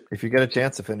finish it if you get a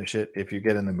chance to finish it. If you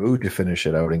get in the mood to finish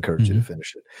it, I would encourage you to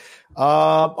finish it.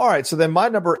 All right. So then my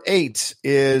number 8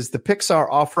 is the Pixar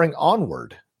offering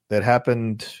Onward that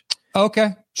happened.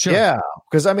 Okay. Sure. Yeah.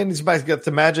 Because it's got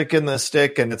the magic in the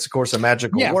stick and it's of course a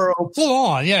magical world. Full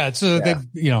on. Yeah. It's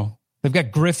they've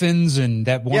got griffins and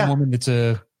that one woman that's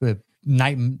a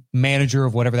night manager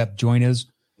of whatever that joint is.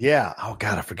 Yeah. Oh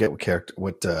God, I forget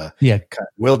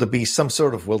wildebeest, some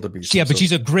sort of wildebeest. Yeah, but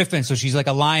she's a griffin, so she's like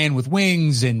a lion with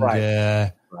wings and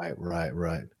right.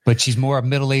 But she's more a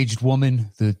middle-aged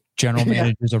woman. The general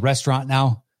manager is a restaurant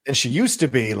now. And she used to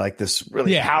be like this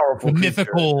really powerful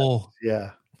mythical.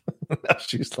 Yeah. Now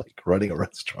she's like running a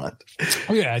restaurant.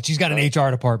 Oh yeah, she's got an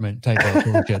HR department type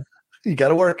of shit. You got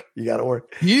to work. But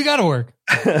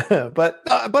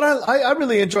I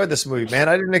really enjoyed this movie, man.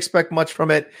 I didn't expect much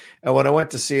from it. And when I went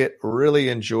to see it, really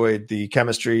enjoyed the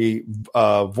chemistry,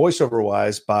 voiceover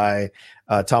wise by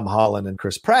Tom Holland and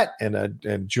Chris Pratt,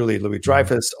 and Julie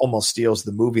Louis-Dreyfus almost steals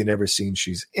the movie in every scene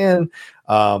she's in.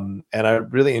 And I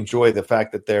really enjoy the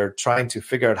fact that they're trying to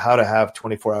figure out how to have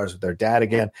 24 hours with their dad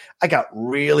again. I got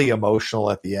really emotional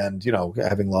at the end,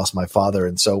 having lost my father.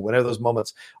 And so whenever those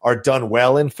moments are done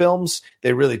well in films,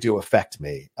 they really do affect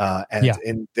me.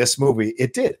 In this movie,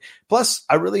 it did. Plus,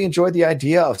 I really enjoyed the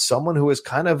idea of someone who is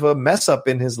kind of a mess up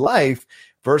in his life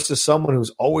versus someone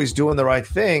who's always doing the right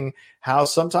thing, how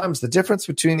sometimes the difference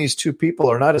between these two people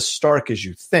are not as stark as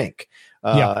you think.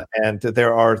 And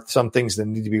there are some things that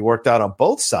need to be worked out on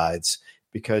both sides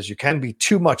because you can be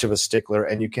too much of a stickler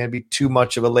and you can be too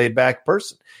much of a laid back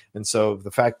person. And so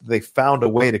the fact that they found a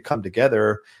way to come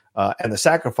together and the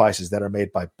sacrifices that are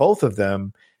made by both of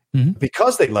them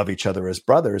because they love each other as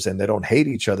brothers and they don't hate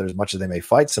each other as much as they may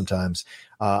fight sometimes,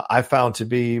 I found to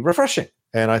be refreshing.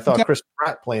 And I thought Chris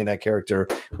Pratt playing that character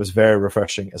was very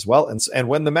refreshing as well. And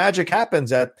when the magic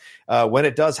happens, when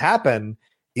it does happen,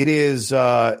 it is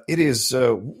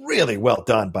really well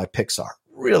done by Pixar,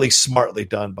 really smartly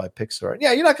done by Pixar. And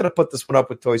you're not going to put this one up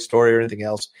with Toy Story or anything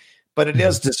else, but it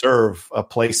does deserve a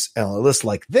place on a list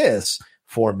like this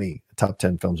for me, top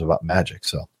 10 films about magic.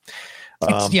 So,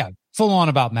 full on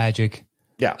about magic.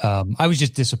 Yeah. I was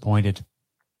just disappointed.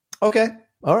 Okay.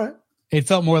 All right. It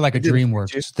felt more like a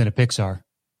DreamWorks than a Pixar.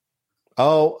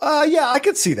 Oh, I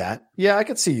could see that. Yeah, I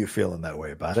could see you feeling that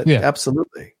way about it. Yeah,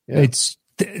 absolutely. Yeah. It's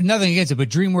nothing against it, but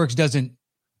DreamWorks doesn't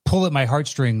pull at my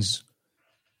heartstrings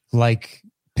like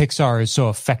Pixar is so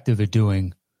effective at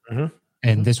doing.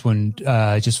 And this one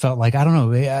just felt like, I don't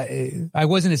know, I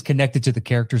wasn't as connected to the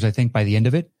characters, I think, by the end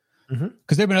of it.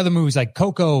 Because there have been other movies like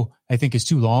Coco, I think, is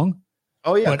too long.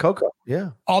 Oh, yeah, Coco.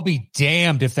 Yeah. I'll be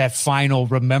damned if that final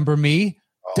Remember Me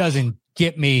doesn't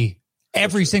get me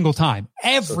every single time.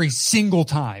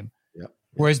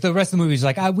 Whereas the rest of the movie is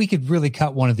like, we could really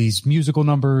cut one of these musical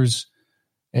numbers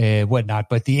and whatnot.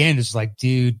 But the end is like,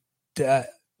 dude,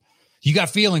 you got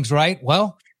feelings, right?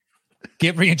 Well,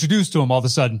 get reintroduced to them all of a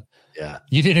sudden. Yeah.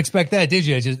 You didn't expect that, did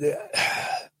you? Just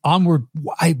Onward.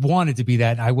 I wanted to be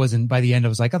that. And I wasn't. By the end, I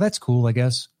was like, oh, that's cool, I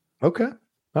guess. Okay.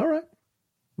 All right.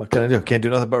 What can I do? Can't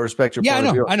do nothing but respect your point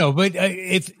of view. I know. But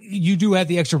if you do have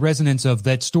the extra resonance of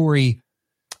that story,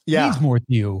 means more to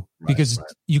you because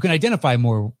you can identify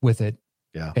more with it.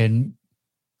 Yeah. And,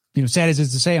 sad as it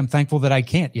is to say, I'm thankful that I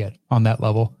can't yet on that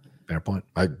level. Fair point.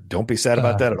 I don't be sad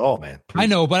about that at all, man. Please. I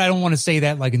know, but I don't want to say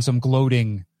that like in some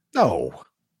gloating. No.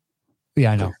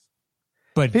 Yeah, I know.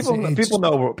 But people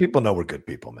know we're good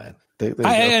people, man.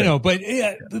 I know, but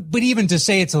even to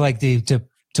say it's like to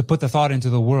put the thought into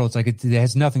the world, it's like it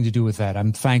has nothing to do with that.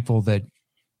 I'm thankful that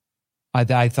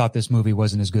I thought this movie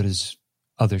wasn't as good as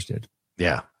others did.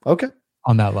 Yeah. Okay.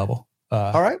 On that level.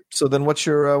 All right. So then what's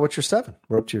your 7?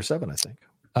 We're up to your 7, I think.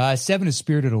 7 is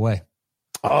Spirited Away.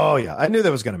 Oh yeah. I knew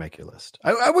that was going to make your list.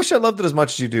 I wish I loved it as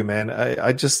much as you do, man.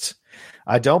 I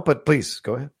don't, but please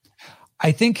go ahead.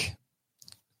 I think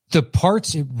the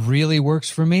parts it really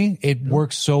works for me. It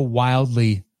works so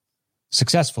wildly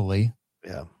successfully.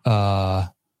 Yeah.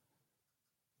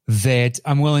 That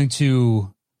I'm willing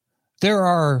to, there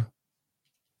are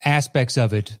aspects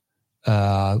of it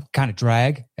kind of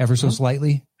drag ever so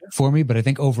slightly for me, but I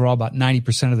think overall about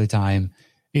 90% of the time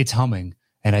it's humming.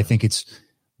 And I think it's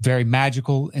very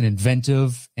magical and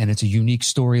inventive, and it's a unique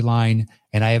storyline.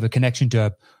 And I have a connection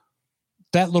to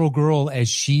that little girl as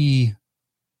she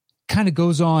kind of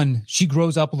goes on. She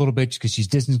grows up a little bit because she's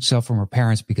distancing herself from her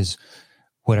parents because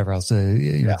whatever else,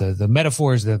 the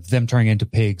metaphors of them turning into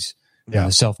pigs, and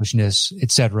the selfishness,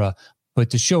 etc.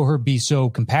 But to show her be so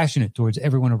compassionate towards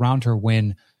everyone around her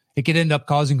when it could end up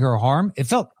causing her harm, it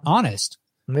felt honest.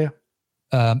 Yeah.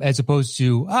 As opposed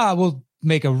to, we'll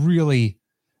make a really,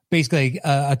 basically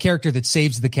a character that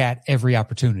saves the cat every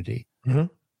opportunity.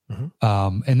 Mm-hmm.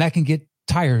 Mm-hmm. And that can get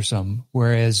tiresome.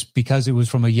 Whereas because it was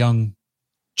from a young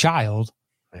child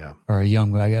or a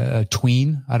young a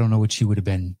tween, I don't know what she would have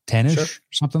been, 10-ish,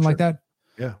 something like that.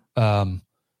 Yeah.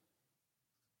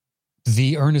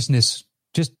 The earnestness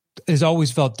just has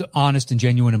always felt honest and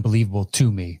genuine and believable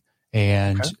to me.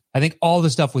 And I think all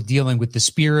the stuff with dealing with the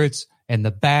spirits and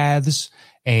the baths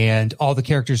and all the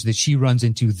characters that she runs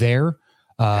into there,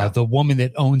 the woman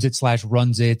that owns it /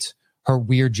 runs it, her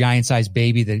weird giant sized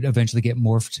baby that eventually get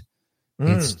morphed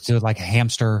into like a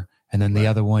hamster. And then the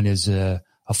other one is a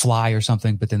fly or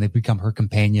something, but then they become her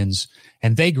companions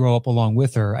and they grow up along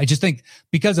with her. I just think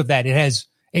because of that, it has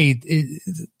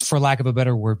for lack of a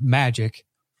better word, magic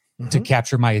to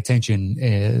capture my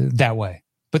attention that way.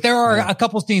 But there are a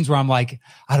couple scenes where I'm like,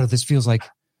 I don't know, this feels like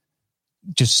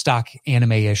just stock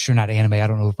anime-ish or not anime. I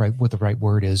don't know what the right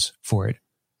word is for it.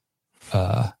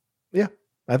 Yeah,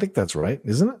 I think that's right,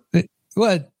 isn't it?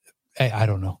 Well, I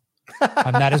don't know.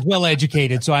 I'm not as well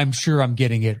educated, so I'm sure I'm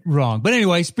getting it wrong. But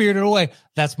anyway, Spirited Away,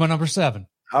 that's my number 7.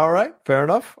 All right, fair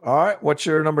enough. All right, what's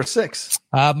your number 6?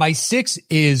 My 6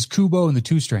 is Kubo and the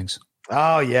Two Strings.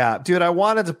 Oh, yeah. Dude, I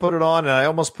wanted to put it on, and I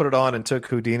almost put it on and took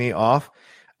Houdini off.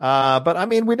 But I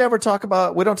mean, we don't talk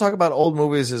about old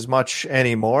movies as much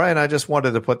anymore, and I just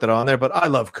wanted to put that on there. But I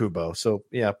love Kubo, so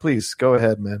yeah, please go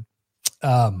ahead, man.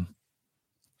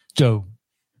 So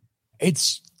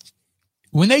it's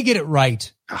when they get it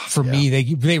right for me,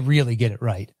 they really get it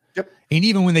right. Yep. And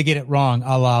even when they get it wrong,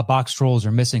 a la Box Trolls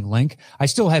or Missing Link, I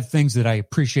still have things that I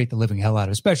appreciate the living hell out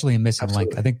of, especially in Missing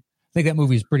Link. I think that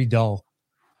movie is pretty dull.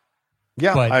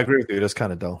 Yeah, but I agree with you. It's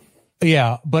kind of dull.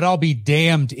 Yeah, but I'll be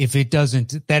damned if it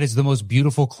doesn't. That is the most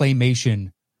beautiful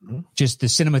claymation. Just the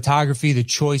cinematography, the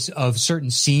choice of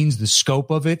certain scenes, the scope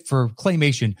of it for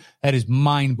claymation, that is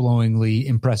mind-blowingly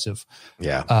impressive.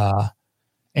 Yeah.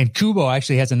 And Kubo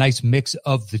actually has a nice mix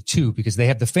of the two because they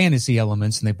have the fantasy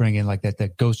elements and they bring in like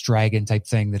that ghost dragon type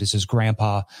thing that is his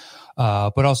grandpa,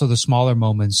 but also the smaller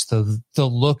moments, the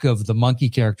look of the monkey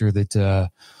character that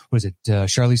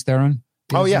Charlize Theron?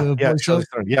 Charlize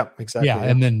Theron. Yeah, exactly. Yeah,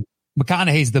 and then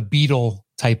McConaughey's the beetle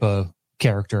type of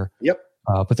character. Yep.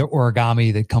 But they're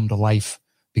origami that come to life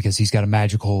because he's got a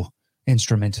magical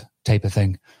instrument type of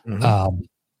thing. But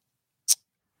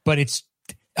it's,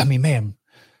 I mean, man,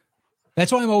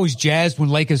 that's why I'm always jazzed when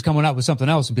Leica's coming out with something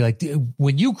else and be like,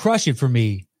 when you crush it for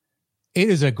me, it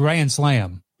is a grand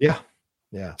slam. Yeah.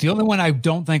 Yeah. The only one I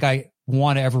don't think I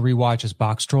want to ever rewatch is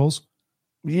Box Trolls.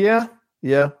 Yeah.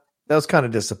 Yeah. That was kind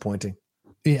of disappointing.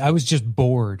 I was just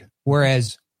bored.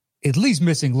 Whereas at least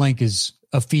Missing Link is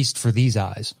a feast for these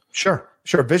eyes. Sure.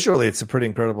 Visually, it's a pretty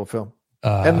incredible film.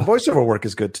 And the voiceover work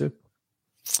is good too.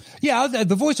 Yeah.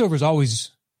 The voiceover is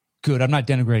always good. I'm not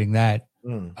denigrating that.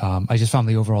 I just found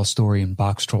the overall story in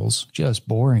Box Trolls just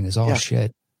boring as all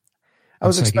shit. I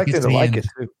was expecting to like it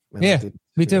too. Yeah,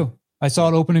 me too. I saw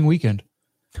it opening weekend.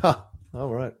 Huh. All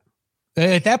right.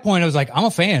 At that point, I was like, I'm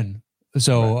a fan.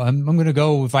 So I'm going to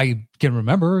go if I can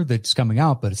remember that it's coming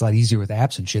out, but it's a lot easier with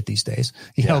apps and shit these days.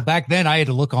 You know, back then I had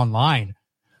to look online.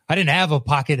 I didn't have a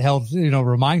pocket held,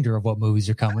 reminder of what movies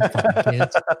are coming.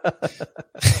 Kids.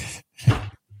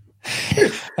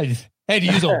 I had to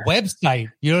use a website.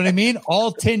 You know what I mean?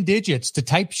 All 10 digits to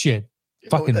type shit.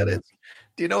 Fucking. That is.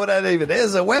 Do you know what that even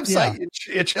is? A website,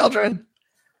 your children.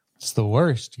 It's the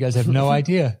worst. You guys have no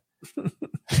idea.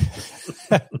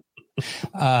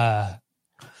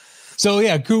 So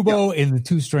yeah, Kubo and the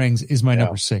Two Strings is my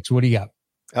number 6. What do you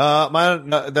got? My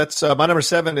number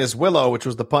 7 is Willow, which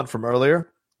was the punt from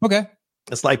earlier. Okay.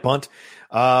 A slight punt.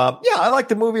 I like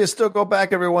the movie. I still go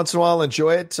back every once in a while and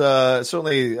enjoy it.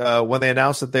 Certainly when they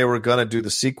announced that they were going to do the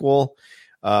sequel,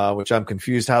 which I'm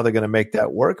confused how they're going to make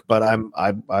that work, but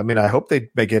I hope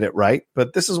they get it right.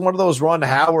 But this is one of those Ron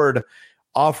Howard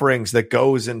offerings that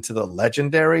goes into the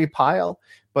legendary pile.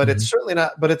 But it's certainly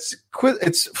not. But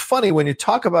it's funny when you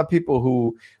talk about people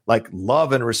who like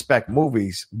love and respect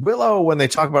movies, Willow, when they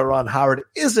talk about Ron Howard,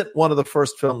 isn't one of the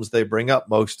first films they bring up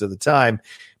most of the time.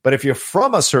 But if you're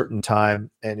from a certain time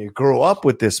and you grew up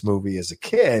with this movie as a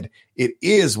kid, it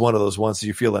is one of those ones that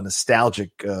you feel a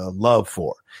nostalgic love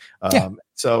for.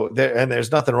 So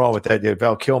there's nothing wrong with that. You have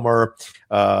Val Kilmer,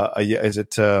 a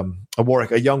young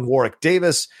Warwick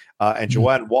Davis, and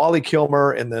Joanne Wally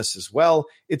Kilmer in this as well.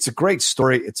 It's a great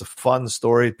story. It's a fun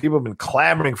story. People have been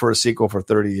clamoring for a sequel for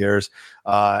 30 years.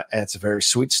 And it's a very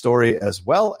sweet story as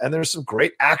well. And there's some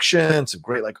great action, some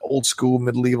great like old school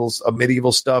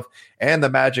medieval stuff, and the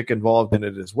magic involved in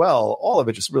it as well. All of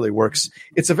it just really works.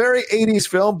 It's a very 80s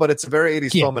film, but it's a very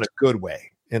 80s film in a good way.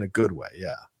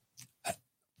 Yeah.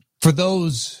 For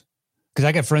those, because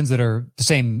I got friends that are the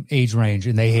same age range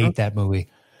and they hate that movie.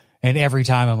 And every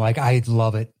time I'm like, I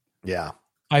love it. Yeah.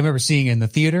 I remember seeing it in the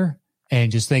theater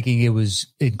and just thinking it was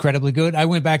incredibly good. I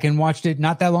went back and watched it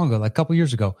not that long ago, like a couple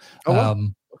years ago. Oh, wow.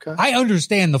 Okay. I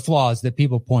understand the flaws that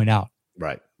people point out.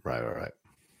 Right.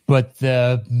 But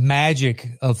the magic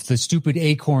of the stupid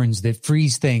acorns that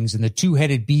freeze things and the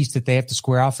two-headed beast that they have to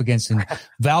square off against, and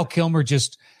Val Kilmer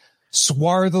just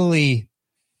swarthily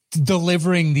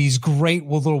delivering these great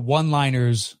little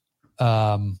one-liners.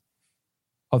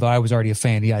 Although I was already a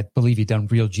fan, I believe he'd done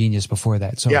Real Genius before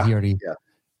that. So he already.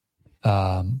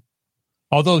 Yeah.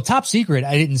 Although Top Secret,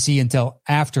 I didn't see until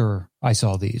after I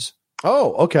saw these.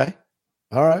 Oh, okay.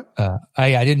 All right.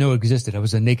 I didn't know it existed. I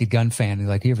was a Naked Gun fan. And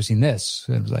like, you ever seen this?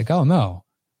 And I was like, oh no.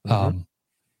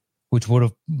 Which would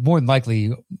have more than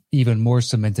likely even more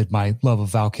cemented my love of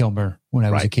Val Kilmer when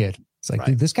I was a kid. It's like,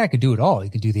 dude, this guy could do it all. He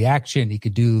could do the action. He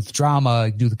could do the drama.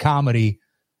 He could do the comedy.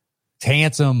 It's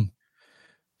handsome.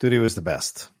 Dude, he was the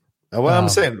best. Well, I'm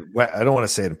saying, I don't want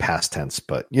to say it in past tense,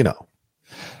 but you know,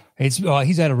 he's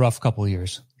had a rough couple of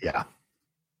years. Yeah.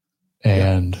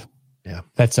 And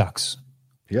that sucks.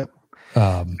 Yep.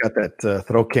 Got that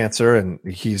throat cancer, and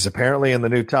he's apparently in the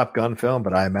new Top Gun film,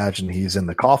 but I imagine he's in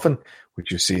the coffin,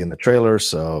 which you see in the trailer.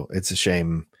 So it's a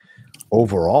shame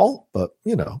overall, but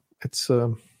you know, it's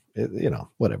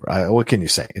whatever. What can you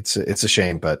say? It's a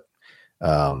shame, but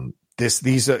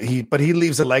he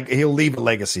leaves he'll leave a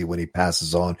legacy when he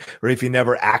passes on, or if he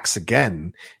never acts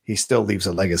again, he still leaves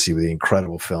a legacy with the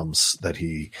incredible films that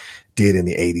he did in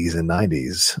the 80s and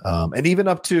 90s. And even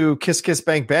up to Kiss Kiss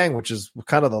Bang Bang, which is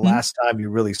kind of the last time you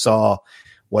really saw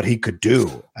what he could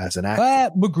do as an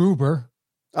actor. MacGruber.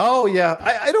 Oh yeah.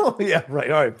 I don't, yeah, right.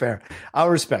 All right. Fair. I'll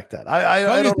respect that.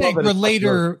 I don't think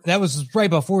later, that was right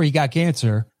before he got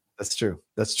cancer. That's true.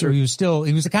 So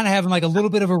he was kind of having like a little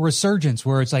bit of a resurgence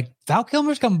where it's like Val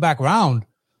Kilmer's coming back around.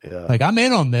 Yeah. Like, I'm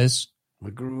in on this.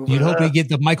 MacGruber. You'd hope they get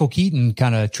the Michael Keaton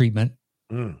kind of treatment.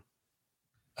 True.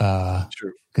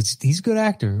 Because he's a good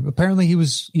actor. Apparently he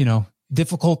was,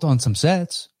 difficult on some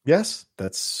sets. Yes,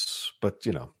 but so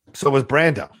was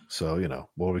Brando. So,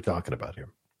 what are we talking about here?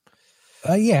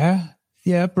 Yeah.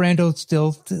 Brando's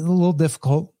still a little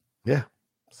difficult. Yeah.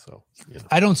 So,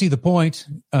 I don't see the point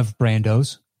of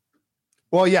Brando's.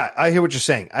 Well, yeah, I hear what you're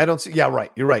saying. I don't see. Yeah,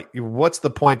 right. You're right. What's the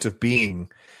point of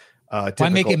being? Why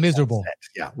make it miserable?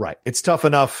 Yeah, right. It's tough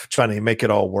enough trying to make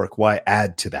it all work. Why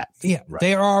add to that? Yeah, right.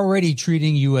 They are already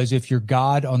treating you as if you're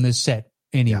God on this set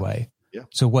anyway. Yeah.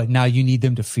 So what? Now you need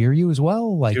them to fear you as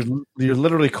well? Like you're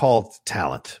literally called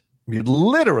talent. You're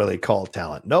literally called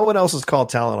talent. No one else is called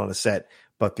talent on a set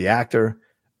but the actor.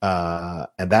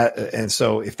 And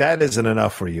so if that isn't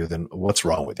enough for you, then what's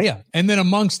wrong with you? Yeah. And then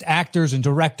amongst actors and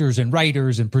directors and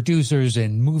writers and producers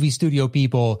and movie studio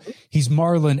people, he's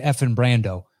Marlon effing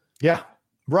Brando. Yeah.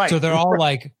 Right. So they're all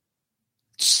like,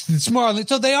 it's Marlon.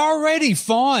 So they already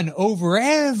fawn over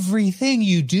everything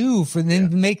you do for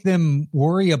them to make them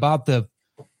worry about the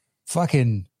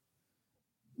fucking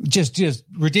just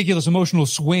ridiculous emotional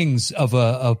swings of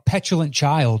a petulant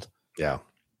child. Yeah.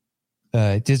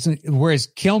 Whereas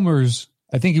Kilmer's,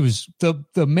 I think he was the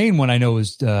main one I know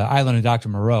is Island of Dr.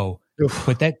 Moreau. Oof.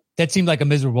 But that seemed like a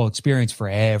miserable experience for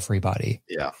everybody.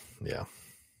 Yeah. Yeah.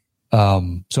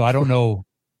 So I don't know.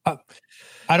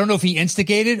 I don't know if he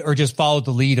instigated or just followed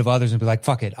the lead of others and be like,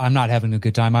 fuck it, I'm not having a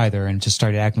good time either, and just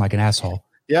started acting like an asshole.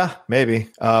 Yeah, maybe.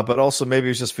 But also maybe he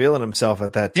was just feeling himself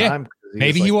at that time.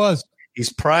 Maybe he was.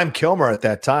 He's prime Kilmer at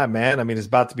that time, man. I mean, he's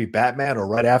about to be Batman or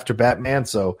right after Batman.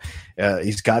 So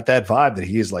he's got that vibe that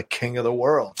he is like king of the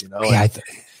world, Yeah,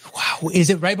 wow.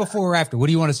 Is it right before or after? What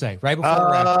do you want to say? Right before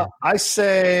or after? I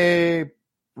say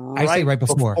right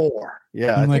before.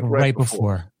 Yeah, I think right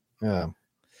before. Yeah.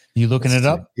 You looking it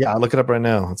up? Yeah, I'll look it up right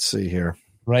now. Let's see here.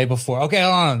 Right before. Okay,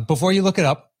 hold on. Before you look it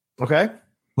up. Okay.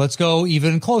 Let's go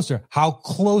even closer. How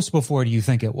close before do you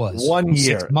think it was? 1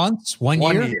 year. 6 months? 1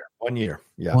 year? 1 year.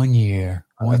 Yeah. 1 year.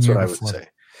 That's what I would say.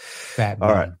 Batman.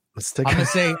 All right. Let's take. I'm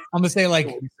gonna say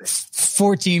like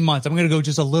 14 months. I'm gonna go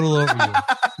just a little over you.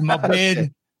 My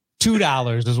bid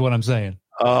 $2 is what I'm saying.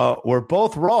 We're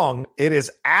both wrong. It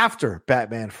is after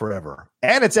Batman Forever,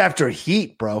 and it's after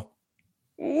Heat, bro.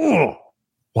 Ooh,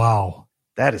 wow,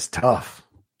 that is tough.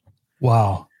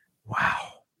 Wow.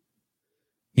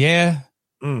 Yeah.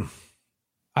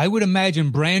 I would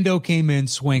imagine Brando came in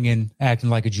swinging, acting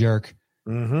like a jerk.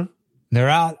 Mm-hmm. They're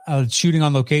out shooting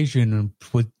on location and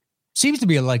what seems to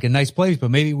be like a nice place,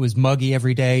 but maybe it was muggy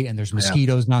every day and there's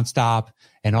mosquitoes nonstop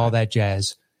and all that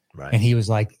jazz. Right. And he was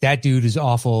like, that dude is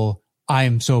awful. I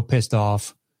am so pissed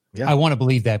off. Yeah. I want to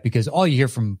believe that because all you hear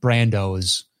from Brando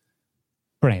is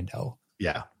Brando.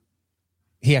 Yeah.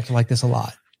 He acted like this a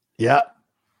lot. Yeah.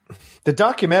 The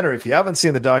documentary, if you haven't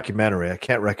seen the documentary, I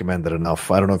can't recommend it enough.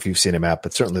 I don't know if you've seen it, Matt,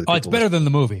 but certainly. It's better than the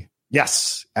movie.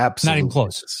 Yes, absolutely. Not even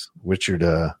close. Richard,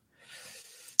 the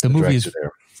movie is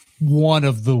one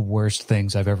of the worst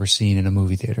things I've ever seen in a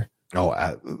movie theater. Oh,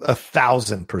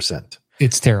 1,000%.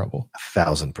 It's terrible.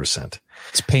 1,000%.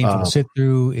 It's painful to sit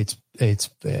through.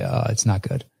 It's not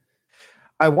good.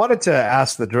 I wanted to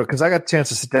ask the director because I got a chance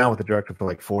to sit down with the director for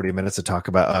like 40 minutes to talk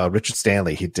about Richard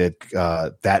Stanley. He did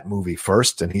that movie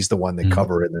first, and he's the one they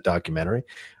cover in the documentary.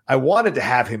 I wanted to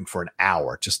have him for an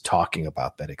hour just talking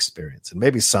about that experience, and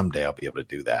maybe someday I'll be able to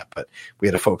do that. But we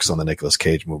had to focus on the Nicolas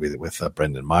Cage movie with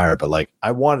Brendan Meyer. But like,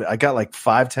 I got like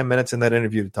 5-10 minutes in that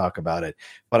interview to talk about it,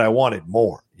 but I wanted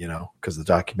more, because the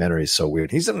documentary is so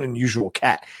weird. He's an unusual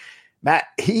cat, Matt.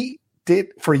 He did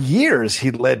for years.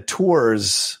 He led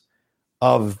tours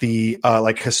of the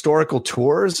like historical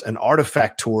tours and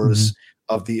artifact tours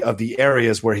of the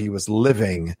areas where he was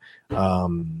living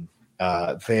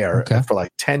there for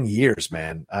like 10 years,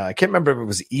 man. I can't remember if it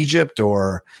was Egypt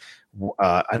or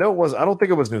I don't think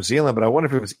it was New Zealand, but I wonder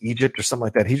if it was Egypt or something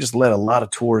like that. He just led a lot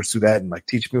of tours through that and like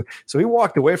teach people. So he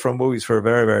walked away from movies for a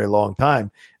very, very long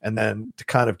time. And then to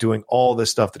kind of doing all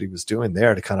this stuff that he was doing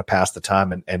there to kind of pass the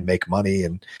time and make money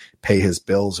and pay his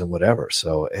bills and whatever.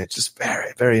 So it's just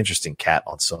very, very interesting cat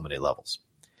on so many levels.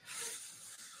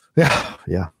 Yeah.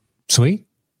 Yeah. Sweet.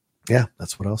 Yeah.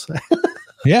 That's what I'll say.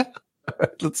 Yeah. All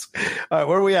right.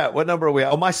 Where are we at? What number are we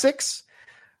at? Oh, my 6.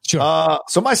 Sure.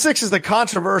 So my 6 is the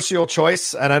controversial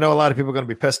choice, and I know a lot of people are going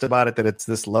to be pissed about it that it's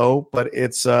this low, but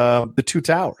it's the Two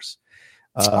Towers.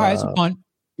 All right, it's fun.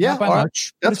 Yeah, not by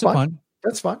much. That's fun.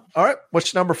 That's fine. All right,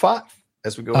 what's number 5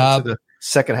 as we go into the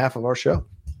second half of our show?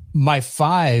 My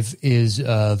 5 is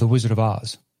The Wizard of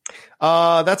Oz.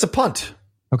 That's a punt.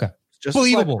 Okay, just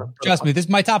believable. Trust me, this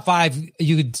is my top 5.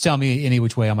 You could tell me any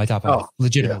which way on my top 5,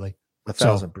 legitimately. Yeah,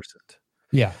 1,000%.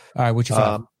 Yeah. All right, what's your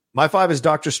 5? My 5 is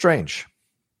Doctor Strange.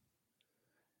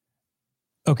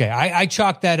 Okay, I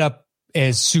chalked that up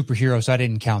as superhero, so I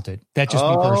didn't count it. That's just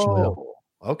me personally. Though.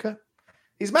 Okay.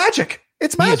 He's magic.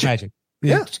 It's magic. He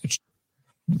is magic.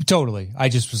 Yeah. Totally. I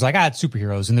just was like, it's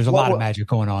superheroes, and there's a lot of magic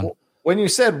going on. When you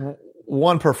said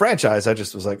one per franchise, I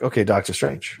just was like, okay, Doctor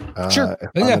Strange. Sure. If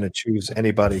I'm going to choose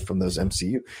anybody from those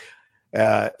MCU.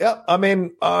 I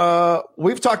mean,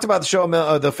 we've talked about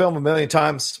the film a million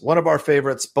times. One of our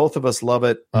favorites. Both of us love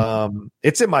it.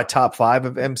 It's in my top 5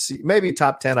 of MC, maybe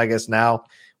top 10, I guess now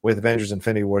with Avengers: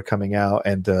 Infinity War coming out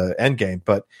and Endgame.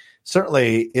 But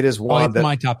certainly, it is one that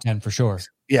my top 10 for sure.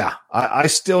 Yeah, I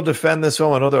still defend this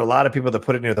film. I know there are a lot of people that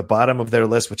put it near the bottom of their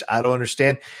list, which I don't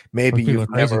understand. Maybe you've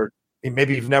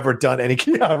never done any.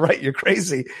 Yeah, right. You're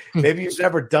crazy. Maybe you've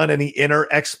never done any inner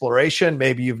exploration.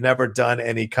 Maybe you've never done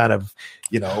any kind of,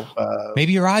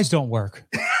 maybe your eyes don't work.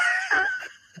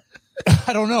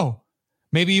 I don't know.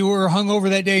 Maybe you were hungover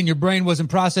that day and your brain wasn't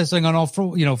processing on all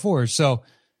fours. So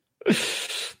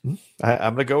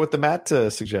I'm going to go with the Matt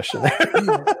suggestion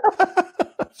there.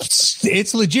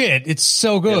 It's legit. It's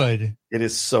so good. Yeah, it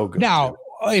is so good. Now,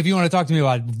 if you want to talk to me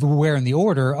about where in the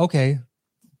order, okay.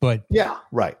 But yeah,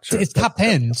 right. Sure. It's top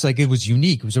 10. It's like it was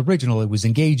unique. It was original. It was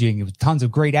engaging. It was tons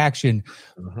of great action,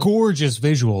 gorgeous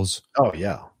visuals. Oh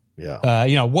yeah,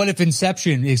 yeah. What if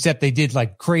Inception? Except they did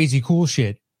like crazy cool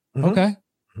shit. Okay.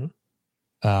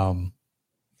 And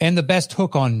the best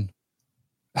hook on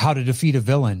how to defeat a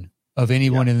villain of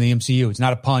anyone in the MCU. It's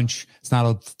not a punch. It's not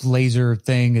a laser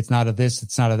thing. It's not a this.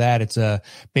 It's not a that. It's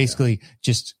basically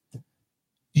just.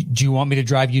 Do you want me to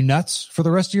drive you nuts for the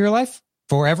rest of your life?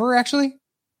 Forever, actually.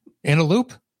 In a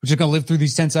loop, we're just going to live through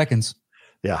these 10 seconds.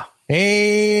 Yeah.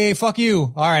 Hey, fuck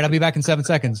you. All right. I'll be back in 7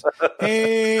 seconds.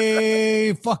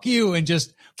 Hey, fuck you. And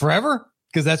just forever.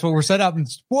 Because that's what we're set up. And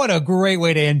what a great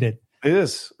way to end it. It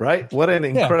is, right? What an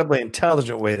incredibly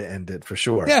intelligent way to end it for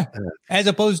sure. Yeah. As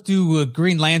opposed to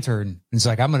Green Lantern. It's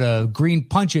like, I'm going to green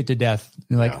punch it to death.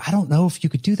 And like, I don't know if you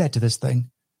could do that to this thing.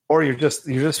 Or you're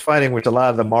just fighting, which a lot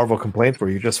of the Marvel complaints were,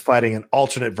 you're just fighting an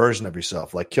alternate version of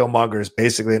yourself. Like Killmonger is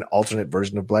basically an alternate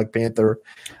version of Black Panther.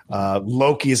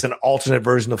 Loki is an alternate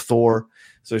version of Thor.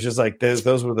 So it's just like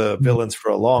those were the villains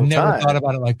for a long time. Never thought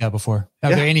about it like that before.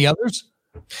 Are there any others?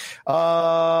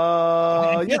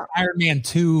 Yeah. Iron Man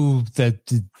 2,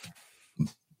 the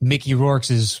Mickey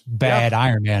Rourke's bad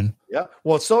Iron Man. Yeah.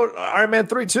 Well, so Iron Man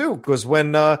 3 too, because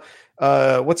when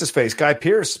what's his face? Guy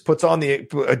Pearce puts on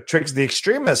tricks the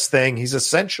extremist thing. He's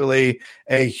essentially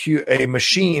a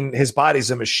machine. His body's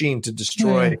a machine to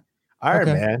destroy Iron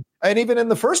Man. And even in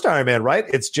the first Iron Man, right?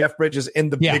 It's Jeff Bridges in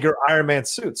the bigger Iron Man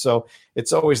suit. So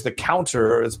it's always the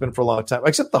counter. It's been for a long time,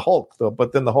 except the Hulk, though.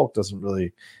 But then the Hulk they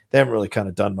haven't really kind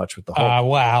of done much with the Hulk.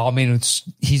 Wow. I mean,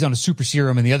 he's on a super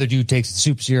serum and the other dude takes the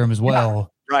super serum as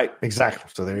well. Yeah, right.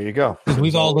 Exactly. So there you go.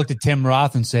 We've all looked at Tim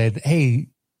Roth and said, hey,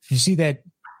 you see that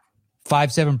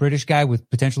 5'7" British guy with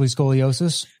potentially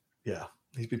scoliosis? Yeah.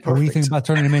 He'd be perfect. What do you think about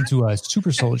turning him into a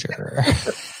super soldier?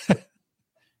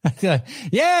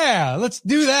 Yeah, let's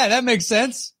do that. That makes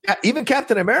sense. Yeah, even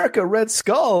Captain America, Red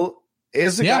Skull,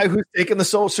 is a guy who's taken the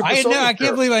super soldier. I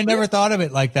can't believe I never thought of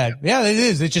it like that. Yeah, it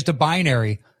is. It's just a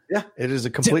binary. Yeah, it is a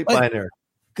complete binary.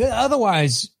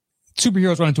 Otherwise,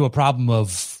 superheroes run into a problem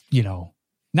of,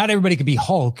 not everybody can be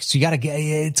Hulk. So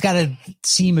it's got to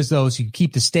seem as though you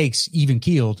keep the stakes even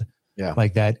keeled. Yeah.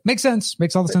 Like that. Makes sense.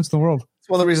 Makes all the sense in the world. It's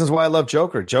one of the reasons why I love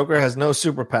Joker. Joker has no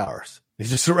superpowers. He's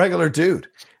just a regular dude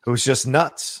who's just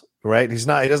nuts, right? He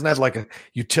doesn't have like a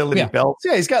utility belt.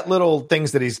 Yeah, he's got little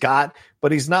things that he's got,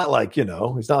 but he's not like, he's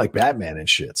not like Batman and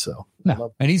shit. So,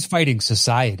 no. And he's fighting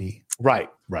society. Right.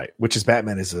 Which is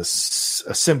Batman is a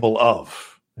symbol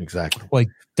of. Exactly. Well, he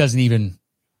doesn't even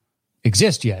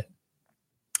exist yet.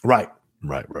 Right.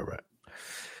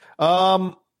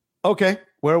 Okay.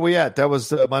 Where are we at? That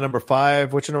was my number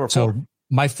 5. What's your number 4? So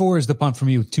my 4 is the punt from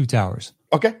you, Two Towers.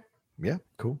 Okay. Yeah.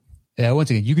 Cool. Yeah. Once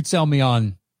again, you could sell me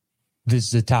on this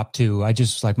is the top 2. I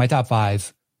just like my top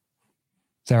 5.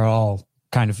 They're all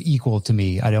kind of equal to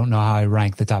me. I don't know how I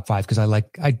rank the top 5 because I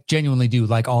genuinely do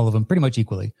like all of them pretty much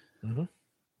equally.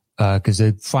 Because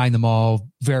I find them all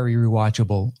very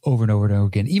rewatchable over and over and over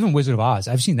again. Even Wizard of Oz,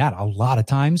 I've seen that a lot of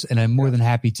times, and I'm more than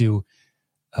happy to,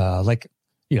 hanging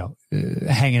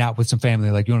out with some family.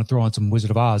 Like, you want to throw on some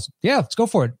Wizard of Oz? Yeah, let's go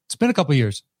for it. It's been a couple of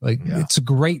years. It's a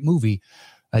great movie.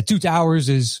 Two Towers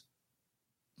is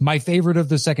my favorite of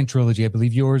the second trilogy. I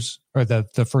believe yours, or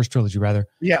the first trilogy rather.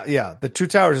 Yeah. The Two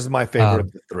Towers is my favorite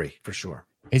of the 3 for sure.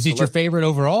 Is it your favorite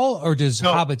overall, or does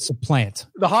Hobbit supplant?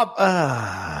 The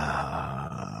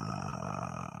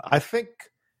I think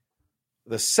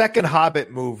the second Hobbit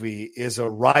movie is a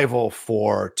rival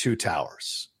for Two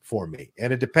Towers for me,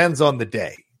 and it depends on the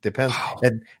day. Depends,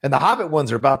 and the Hobbit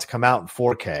ones are about to come out in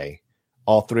 4K.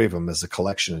 All 3 of them as a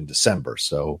collection in December.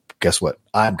 So guess what?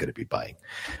 I'm going to be buying.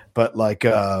 But but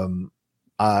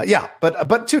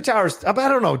Two Towers. I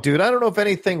don't know, dude. I don't know if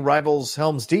anything rivals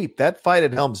Helm's Deep. That fight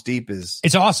at Helm's Deep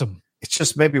it's awesome. It's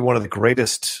just maybe one of the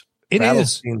greatest battle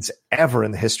scenes ever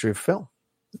in the history of film.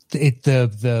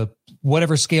 The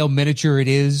whatever scale miniature it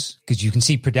is, because you can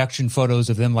see production photos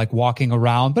of them like walking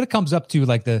around, but it comes up to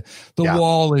like the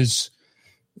wall is,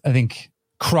 I think,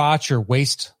 crotch or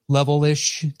waist level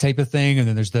ish type of thing, and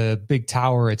then there's the big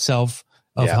tower itself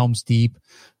of Helm's Deep,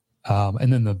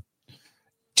 and then the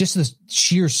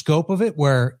sheer scope of it,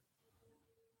 where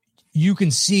you can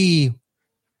see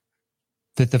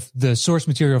that the source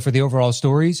material for the overall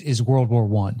stories is World War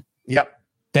One. Yep.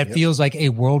 That feels like a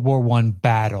World War One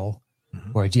battle,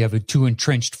 where you have 2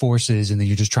 entrenched forces and then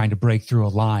you're just trying to break through a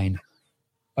line.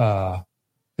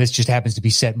 This just happens to be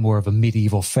set more of a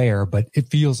medieval fair, but it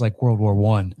feels like World War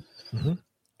One.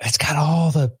 It's got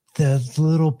all the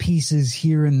little pieces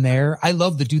here and there. I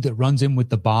love the dude that runs in with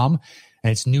the bomb,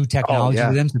 and it's new technology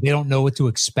to them, so they don't know what to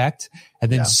expect. And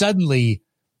then suddenly,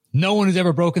 no one has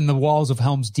ever broken the walls of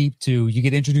Helm's Deep you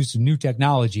get introduced to new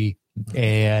technology,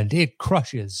 and it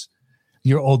crushes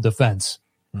your old defense.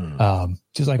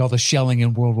 Just like all the shelling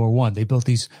in World War One. They built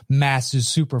these massive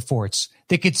super forts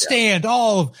that could stand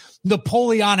all of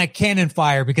Napoleonic cannon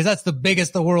fire, because that's the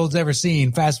biggest the world's ever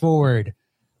seen. Fast forward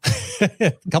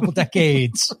a couple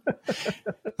decades.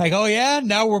 Like, oh yeah,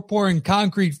 now we're pouring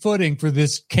concrete footing for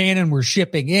this cannon we're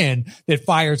shipping in that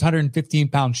fires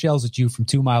 115-pound shells at you from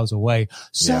 2 miles away.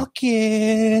 Suck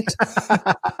it.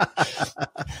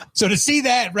 So to see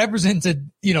that represented,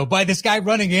 by this guy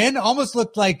running in, almost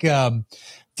looked like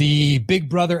the Big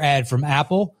Brother ad from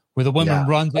Apple, where the woman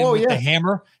runs in with the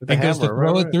hammer and goes to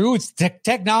throw it through. It's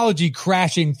technology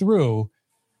crashing through.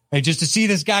 And just to see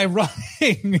this guy running,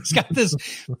 he's got this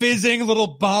fizzing little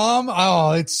bomb.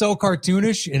 Oh, it's so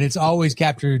cartoonish, and it's always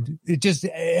captured. It just,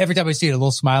 every time I see it, a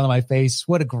little smile on my face.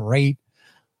 What a great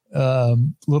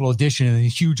little addition and a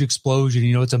huge explosion.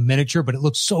 You know, it's a miniature, but it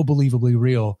looks so believably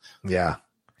real. Yeah.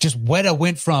 Just Weta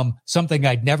went from something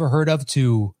I'd never heard of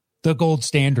to the gold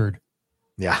standard.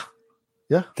 Yeah.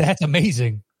 Yeah. That's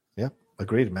amazing. Yeah.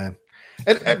 Agreed, man.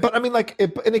 But I mean, like,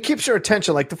 it keeps your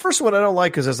attention. Like the first one I don't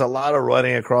like because there's a lot of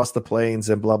running across the plains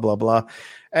and blah, blah, blah.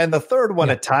 And the third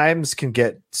one at times can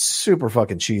get super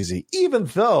fucking cheesy, even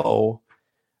though,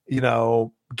 you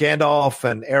know, Gandalf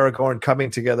and Aragorn coming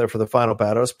together for the final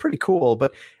battle is pretty cool.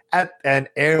 But and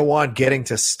Aragorn getting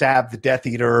to stab the Death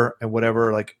Eater and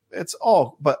whatever, like it's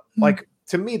all, but like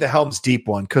to me, the Helm's Deep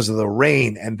one, because of the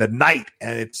rain and the night,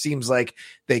 and it seems like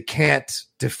they can't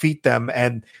defeat them,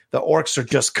 and the orcs are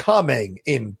just coming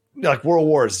in like World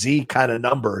War Z kind of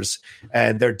numbers,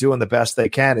 and they're doing the best they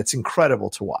can. It's incredible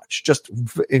to watch. I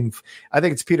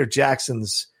think it's Peter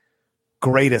Jackson's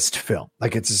greatest film.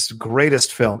 Like it's his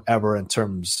greatest film ever in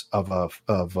terms of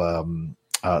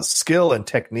skill and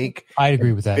technique. I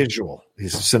agree with that. Visual,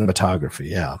 his cinematography.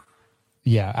 Yeah.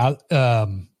 Yeah.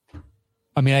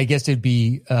 I mean, I guess it'd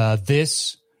be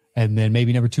this, and then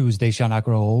maybe number 2 is They Shall Not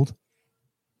Grow Old.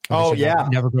 Oh, yeah.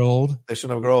 Never Grow Old. They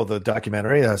Shall Not Grow Old, the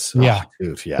documentary. Yes. Yeah. Oh,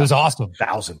 dude, yeah. It was awesome.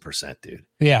 1,000%, dude.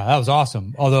 Yeah, that was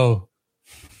awesome. Although,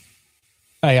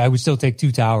 I would still take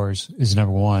Two Towers as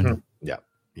number 1. Yeah.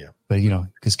 Yeah. But, you know,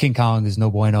 because King Kong is no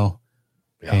bueno.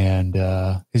 Yeah.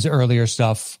 And his earlier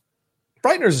stuff.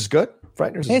 Frighteners is good.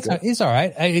 Frighteners is good. It's all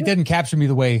right. It didn't capture me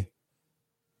the way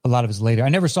a lot of his later. I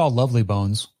never saw Lovely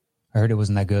Bones. I heard it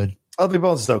wasn't that good. Lovely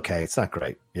Bones is okay. It's not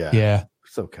great. Yeah. Yeah.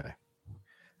 It's okay.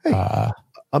 Hey,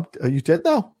 are you dead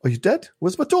now? Are you dead?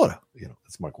 Where's my daughter? You know,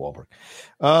 it's Mark Wahlberg.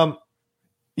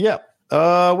 Yeah. Where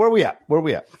are we at?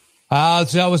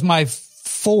 So that was my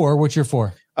 4. What's your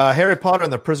 4? Harry Potter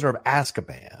and the Prisoner of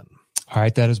Azkaban. All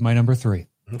right. That is my number 3.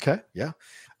 Okay. Yeah.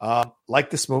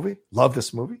 Like this movie. Love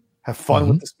this movie. Have fun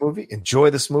with this movie.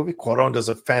 Enjoy this movie. Cuarón does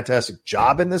a fantastic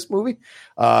job in this movie.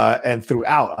 And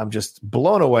throughout, I'm just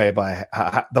blown away by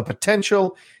the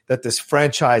potential that this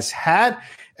franchise had.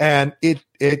 And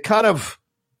it kind of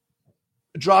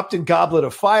dropped in Goblet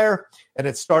of Fire, and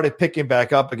it started picking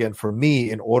back up again for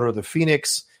me in Order of the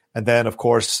Phoenix. And then, of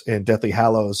course, in Deathly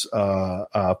Hallows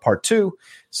Part 2.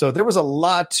 So there was a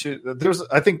lot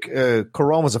I think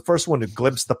Cuarón was the first one to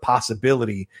glimpse the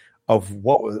possibility of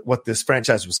what this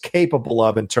franchise was capable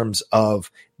of in terms of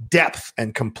depth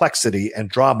and complexity and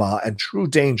drama and true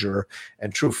danger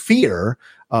and true fear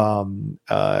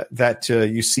that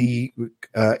you see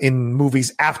in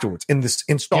movies afterwards, in this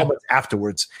installment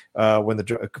afterwards,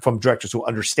 from directors who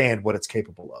understand what it's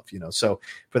capable of. You know, so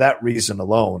for that reason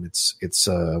alone, it's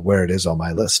where it is on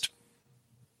my list.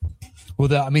 Well,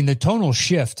 the tonal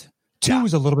shift. 2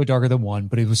 was a little bit darker than 1,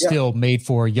 but it was still made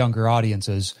for younger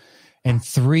audiences. And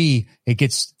 3, it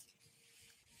gets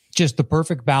just the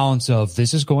perfect balance of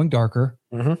this is going darker.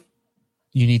 Mm-hmm.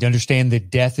 You need to understand that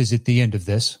death is at the end of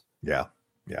this. Yeah.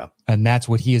 Yeah. And that's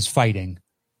what he is fighting.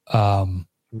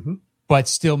 But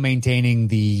still maintaining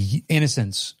the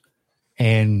innocence.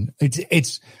 And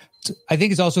it's I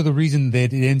think it's also the reason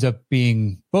that it ends up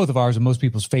being both of ours and most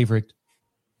people's favorite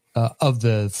of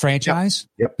the franchise.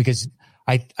 Yep. Because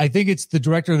I think it's the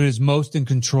director that is most in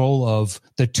control of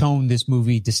the tone this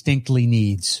movie distinctly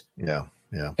needs. Yeah,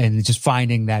 yeah. And just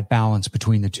finding that balance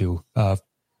between the two.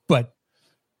 But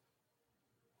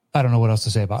I don't know what else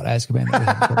to say about Azkaban.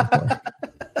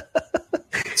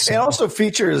 It also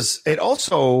features,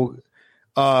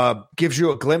 gives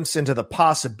you a glimpse into the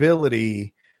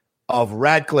possibility of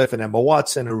Radcliffe and Emma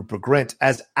Watson and Rupert Grint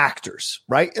as actors,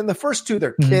 right? In the first 2,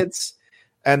 they're kids.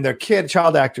 And they're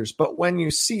child actors. But when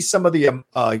you see some of the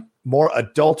more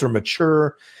adult or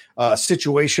mature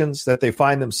situations that they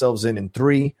find themselves in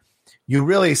 3, you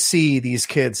really see these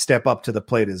kids step up to the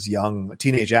plate as young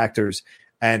teenage actors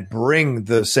and bring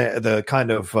the kind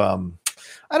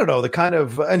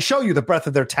of, and show you the breadth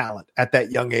of their talent at that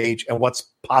young age and what's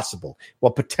possible,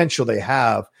 what potential they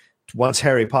have once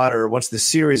the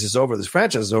series is over, this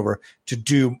franchise is over, to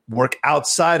do work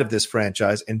outside of this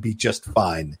franchise and be just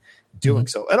fine doing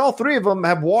so. And all 3 of them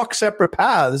have walked separate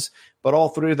paths, but all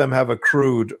 3 of them have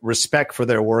accrued respect for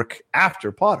their work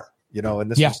after Potter, you know, and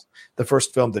this was the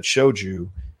first film that showed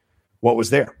you what was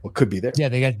there, what could be there. Yeah,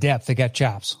 they got depth, they got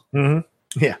chops.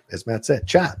 Mm-hmm. Yeah, as Matt said,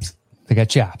 chops. They got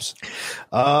chops.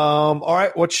 All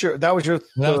right, that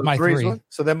was my 3.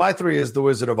 So then my 3 is The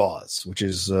Wizard of Oz, which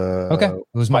is okay. It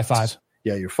was my 5.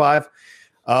 Yeah, your 5.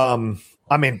 I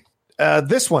mean,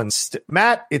 this one,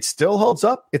 Matt, it still holds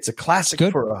up. It's a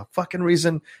classic for a fucking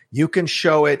reason. You can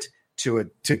show it to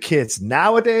kids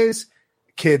nowadays,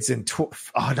 kids in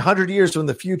 100 years from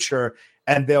the future,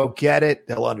 and they'll get it.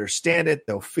 They'll understand it.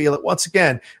 They'll feel it. Once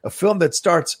again, a film that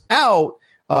starts out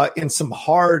in some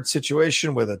hard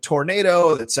situation with a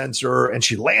tornado that sends her, and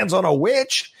she lands on a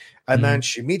witch, and then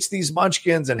she meets these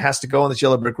munchkins and has to go on this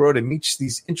yellow brick road and meets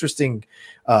these interesting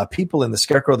people in the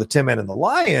Scarecrow, the Tin Man, and the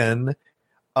Lion.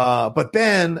 But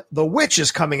then the witch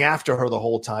is coming after her the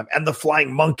whole time, and the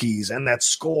flying monkeys and that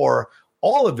score,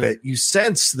 all of it, you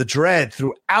sense the dread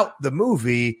throughout the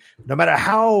movie. No matter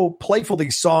how playful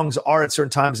these songs are at certain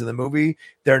times in the movie,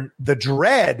 the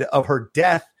dread of her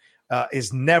death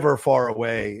is never far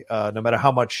away, no matter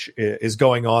how much is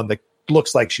going on that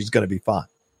looks like she's going to be fine.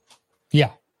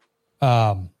 Yeah.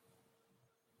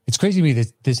 It's crazy to me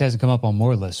that this hasn't come up on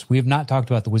more lists. We have not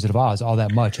talked about The Wizard of Oz all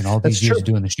that much in all these years of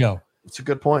doing the show. It's a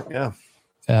good point. Yeah.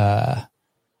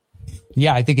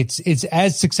 Yeah, I think it's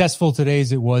as successful today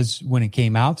as it was when it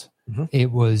came out. Mm-hmm.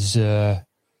 It was at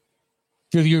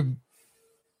the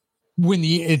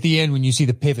end when you see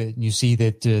the pivot and you see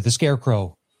that the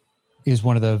Scarecrow is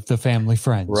one of the family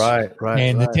friends, right,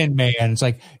 and the Tin Man. It's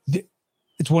like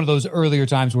it's one of those earlier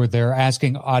times where they're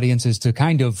asking audiences to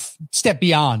kind of step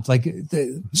beyond. Like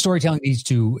the storytelling needs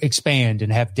to expand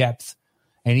and have depth,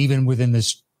 and even within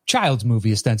this child's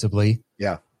movie, ostensibly,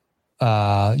 yeah.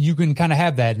 You can kind of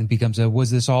have that, and it becomes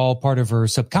was this all part of her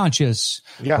subconscious,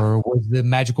 or was the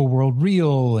magical world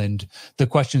real? And the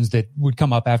questions that would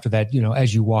come up after that,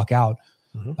 as you walk out,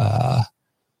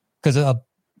 because a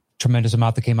tremendous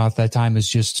amount that came out at that time is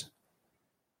just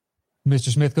Mr.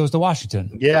 Smith Goes to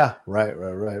Washington. Yeah, right.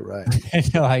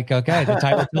 And you're like, okay, the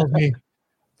title tells me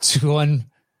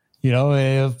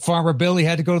Farmer Billy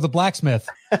had to go to the blacksmith.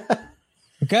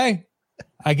 Okay.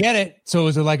 I get it. So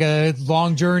was it like a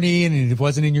long journey and it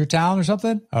wasn't in your town or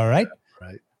something? All right.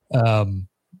 Right.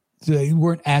 So you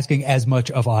weren't asking as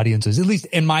much of audiences, at least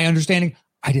in my understanding.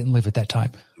 I didn't live at that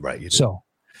time. Right. So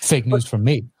fake news from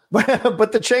me.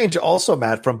 But the change also,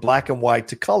 Matt, from black and white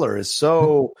to color is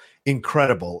so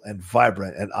incredible and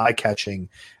vibrant and eye-catching,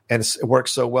 and it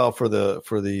works so well for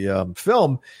the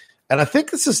film. And I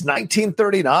think this is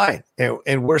 1939,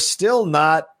 and we're still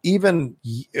not even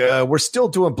we're still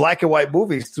doing black and white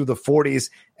movies through the 40s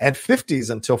and 50s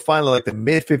until finally, like the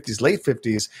mid 50s, late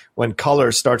 50s, when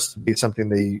color starts to be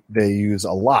something they use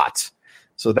a lot.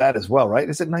 So that as well, right?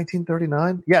 Is it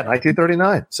 1939? Yeah,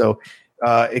 1939. So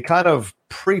it kind of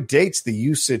predates the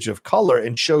usage of color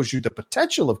and shows you the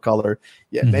potential of color.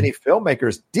 Yet many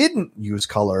filmmakers didn't use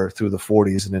color through the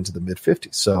 40s and into the mid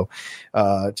 50s. So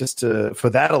for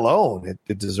that alone,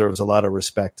 it deserves a lot of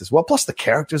respect as well. Plus the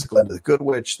characters, Glinda the Good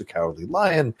Witch, the Cowardly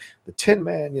Lion, the Tin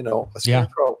Man, a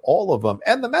Scarecrow, all of them.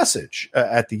 And the message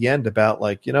at the end about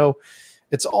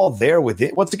it's all there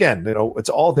within. Once again, it's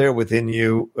all there within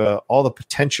you. All the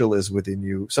potential is within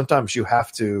you. Sometimes you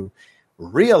have to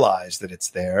realize that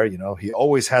it's there. He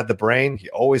always had the brain, he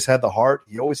always had the heart,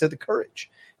 he always had the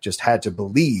courage, just had to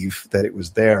believe that it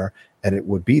was there and it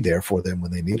would be there for them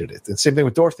when they needed it. And same thing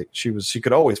with Dorothy. She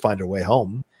could always find her way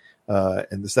home,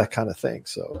 and it's that kind of thing.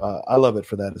 So I love it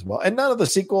for that as well. And none of the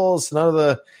sequels,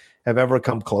 have ever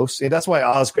come close. And that's why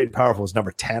Oz Great and Powerful was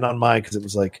number 10 on mine, because it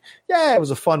was like, it was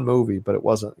a fun movie, but it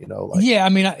wasn't, I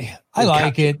mean, I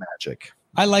like it. Magic.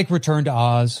 I like Return to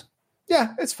Oz.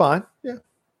 Yeah, it's fine. Yeah.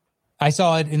 I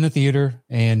saw it in the theater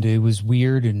and it was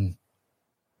weird and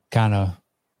I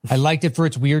liked it for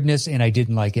its weirdness and I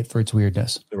didn't like it for its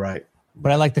weirdness. Right.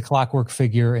 But I like the clockwork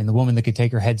figure and the woman that could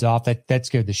take her heads off. That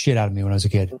scared the shit out of me when I was a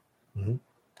kid. Mm-hmm.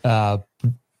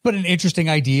 But an interesting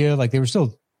idea. Like they were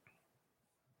still,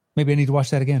 maybe I need to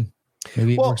watch that again.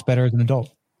 Maybe it works better as an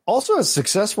adult. Also, as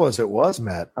successful as it was,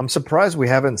 Matt, I'm surprised we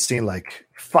haven't seen like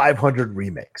 500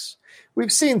 remakes.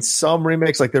 We've seen some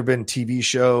remakes, like there have been TV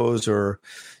shows or,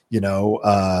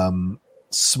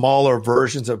 smaller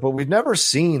versions of, but we've never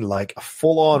seen like a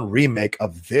full-on remake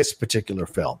of this particular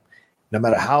film, no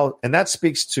matter how, and that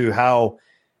speaks to how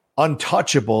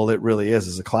untouchable it really is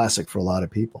as a classic for a lot of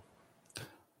people.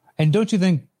 And don't you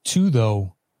think too,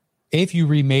 though, if you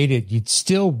remade it, you'd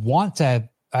still want to,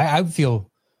 I would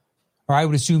feel, or I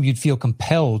would assume you'd feel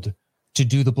compelled to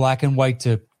do the black and white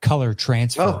to color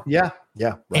transfer. Oh, yeah.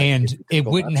 Yeah. Right. And it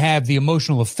wouldn't have the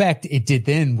emotional effect it did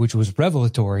then, which was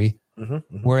revelatory. Mm-hmm,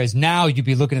 mm-hmm. Whereas now you'd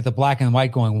be looking at the black and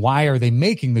white going, why are they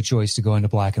making the choice to go into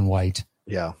black and white?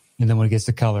 Yeah. And then when it gets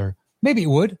to color, maybe it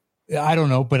would. I don't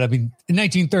know. But I mean, in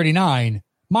 1939,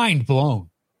 mind blown.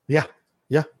 Yeah.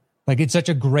 Yeah. Like it's such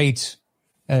a great,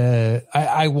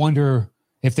 I wonder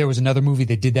if there was another movie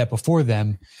that did that before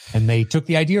them and they took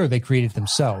the idea or they created it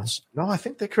themselves. No, I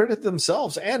think they created it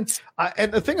themselves. And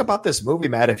the thing about this movie,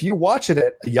 Matt, if you watch it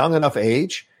at a young enough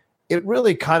age, it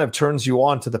really kind of turns you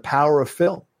on to the power of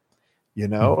film. You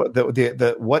know,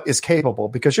 the what is capable,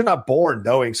 because you're not born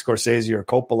knowing Scorsese or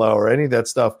Coppola or any of that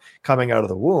stuff coming out of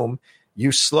the womb.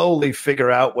 You slowly figure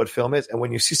out what film is. And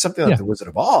when you see something like The Wizard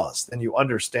of Oz, then you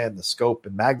understand the scope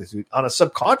and magnitude on a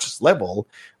subconscious level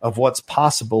of what's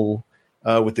possible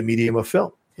with the medium of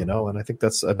film, you know? And I think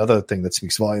that's another thing that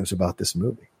speaks volumes about this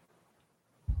movie.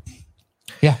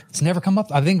 Yeah, it's never come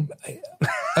up. I think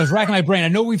I was racking my brain. I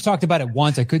know we've talked about it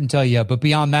once. I couldn't tell you, but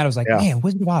beyond that, I was like, man,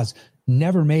 Wizard of Oz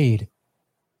never made.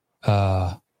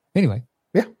 Anyway.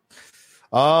 Yeah.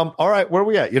 All right. Where are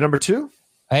we at? You're number 2?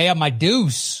 Hey, my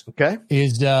deuce. Okay.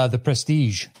 Is The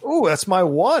Prestige. Oh, that's my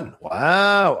 1.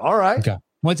 Wow. All right. Okay.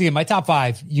 Once again, my top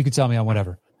 5, you could tell me on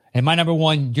whatever. And my number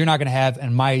 1, you're not going to have.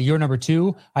 And your number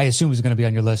 2, I assume was going to be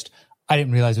on your list. I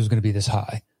didn't realize it was going to be this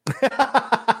high.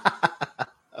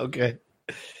 Okay.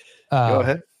 Go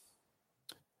ahead.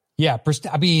 Yeah.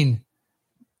 I mean,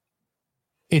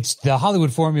 it's the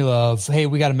Hollywood formula of, hey,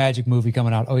 we got a magic movie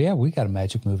coming out. Oh, yeah, we got a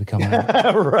magic movie coming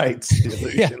out. Right.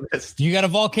 Yeah. You got a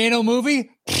volcano movie?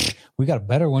 We got a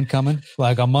better one coming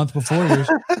like a month before yours.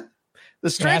 The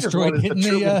strangest one is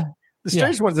the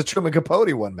strange one's the Truman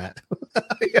Capote one, Matt.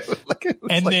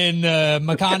 Then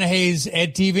McConaughey's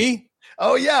Ed TV.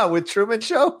 Oh, yeah, with Truman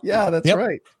Show. Yeah, that's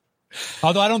right.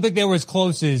 Although I don't think they were as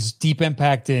close as Deep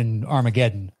Impact and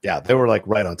Armageddon. Yeah, they were like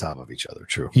right on top of each other.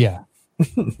 True. Yeah.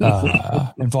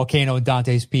 And Volcano and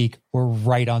Dante's Peak were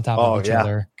right on top of each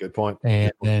other. Good point.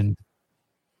 And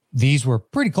they's were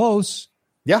pretty close.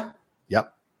 Yeah.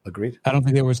 Yep. Agreed. I don't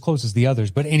think they were as close as the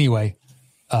others. But anyway,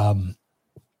 you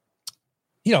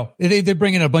know, they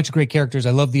bring in a bunch of great characters.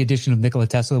 I love the addition of Nikola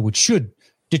Tesla, which should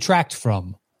detract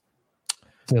from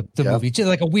the movie. It's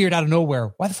like a weird out of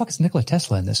nowhere. Why the fuck is Nikola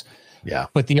Tesla in this? Yeah.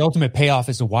 But the ultimate payoff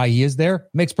as to why he is there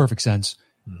makes perfect sense.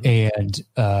 Mm-hmm.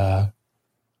 And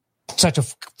such a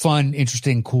fun,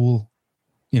 interesting, cool,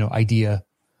 you know, idea.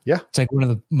 Yeah. It's like one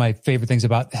of my favorite things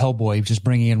about Hellboy, just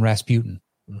bringing in Rasputin.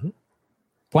 Mm-hmm.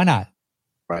 Why not?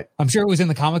 Right. I'm sure it was in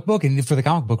the comic book and for the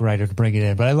comic book writer to bring it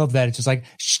in, but I love that. It's just like,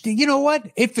 you know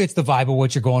what? It fits the vibe of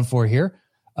what you're going for here.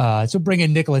 So bring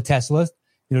in Nikola Tesla,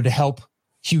 you know, to help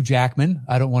Hugh Jackman.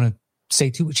 I don't want to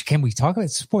say too much. Can we talk about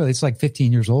it? Spoiler. It's like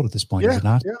 15 years old at this point, is it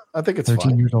not? Yeah. I think it's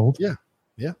 13 years old. Yeah.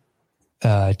 Yeah.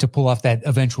 To pull off that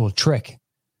eventual trick.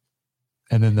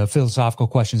 And then the philosophical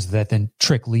questions that then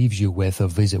trick leaves you with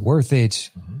of, is it worth it?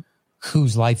 Mm-hmm.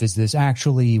 Whose life is this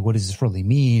actually? What does this really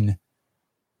mean?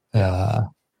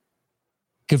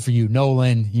 Good for you,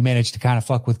 Nolan. You managed to kind of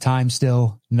fuck with time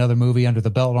still. Another movie under the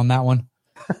belt on that one.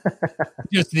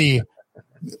 Just the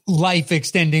life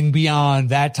extending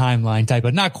beyond that timeline type,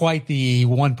 but not quite the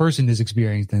one person is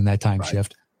experiencing that time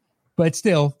shift. But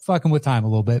still fucking with time a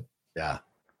little bit. Yeah.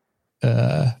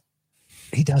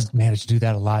 He does manage to do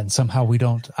that a lot, and somehow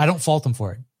I don't fault him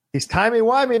for it. He's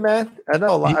timey-wimey, man. I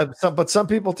know, but some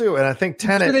people do. And I think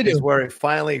Tenet is where he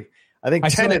finally,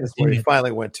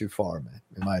 went too far, man,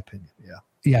 in my opinion. Yeah.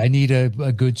 Yeah, I need a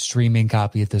good streaming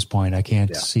copy at this point. I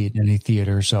can't see it in any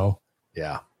theater, so.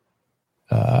 Yeah.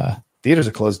 Theaters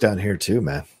are closed down here too,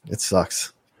 man. It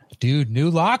sucks. Dude,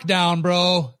 new lockdown,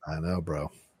 bro. I know,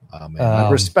 bro. Man, I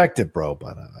respect it, bro,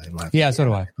 but so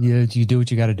do I. You do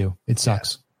what you got to do. It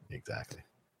sucks. Yeah, exactly.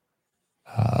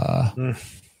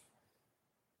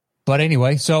 But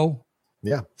anyway, so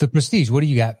The Prestige. What do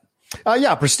you got?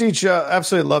 Prestige.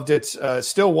 Absolutely loved it.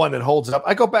 Still one that holds up.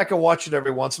 I go back and watch it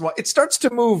every once in a while. It starts to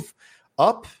move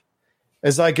up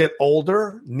as I get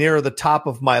older, near the top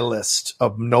of my list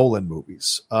of Nolan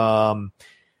movies. I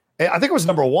think it was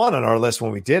number 1 on our list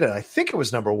when we did it. I think it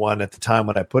was number 1 at the time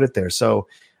when I put it there. So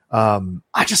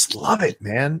I just love it,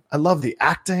 man. I love the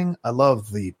acting. I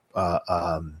love the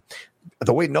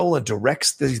way Nolan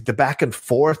directs the back and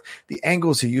forth, the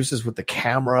angles he uses with the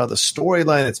camera, the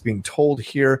storyline that's being told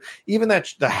here, even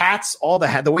that the hats,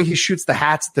 the way he shoots the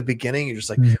hats at the beginning, you're just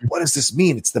like, what does this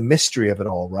mean? It's the mystery of it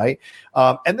all, right?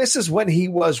 And this is when he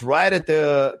was right at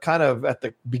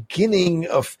the beginning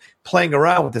of playing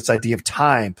around with this idea of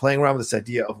time, playing around with this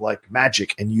idea of like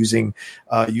magic and using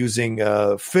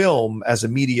film as a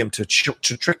medium to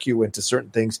trick you into certain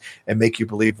things and make you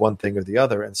believe one thing or the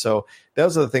other. And so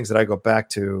those are the things that I go back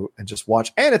to and just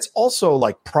watch. And it's also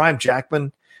like prime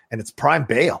Jackman and it's prime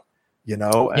Bale, you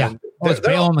know? Yeah. And it's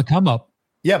Bale on the come up.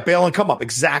 Yeah, bail and come up.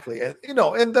 Exactly. And,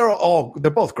 and they're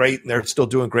both great and they're still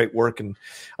doing great work. And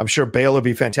I'm sure Bale will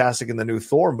be fantastic in the new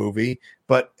Thor movie.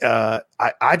 But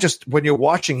I just, when you're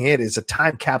watching it, it's a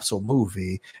time capsule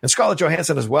movie. And Scarlett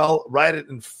Johansson as well, right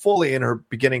and fully in her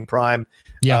beginning prime.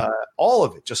 Yeah. All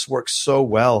of it just works so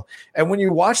well. And when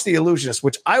you watch The Illusionist,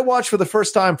 which I watched for the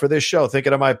first time for this show,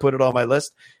 thinking I might put it on my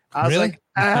list, I was like,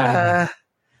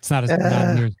 it's not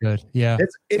near as good. Yeah.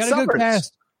 It's got a good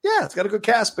cast. Yeah, it's got a good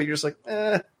cast, but you're just like,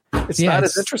 it's not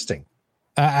as interesting.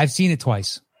 I've seen it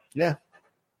twice. Yeah.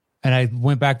 And I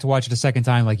went back to watch it a second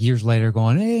time, like years later,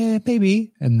 going,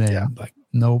 maybe. And then,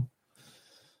 nope.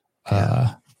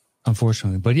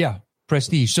 Unfortunately. But yeah,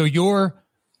 Prestige. So your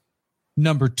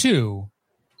number 2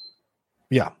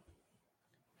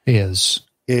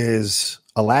 is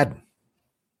Aladdin.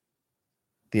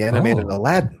 The animated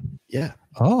Aladdin. Yeah.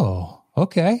 Oh,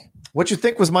 okay. What you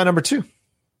think was my number 2?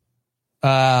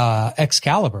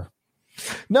 Excalibur.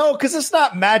 No, because it's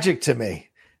not magic to me.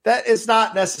 That is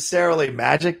not necessarily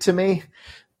magic to me,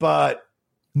 but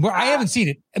I haven't seen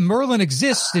it. Merlin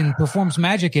exists and performs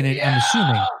magic in it, I'm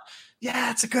assuming.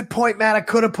 Yeah, it's a good point, man. I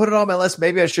could have put it on my list.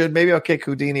 Maybe I should. Maybe I'll kick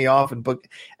Houdini off and put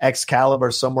Excalibur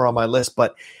somewhere on my list,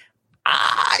 but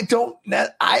I don't.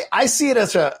 I see it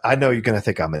as I know you're going to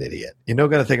think I'm an idiot. You're not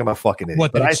going to think I'm a fucking idiot.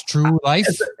 What? But it's true life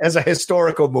as a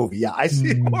historical movie. Yeah, I see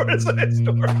it more as a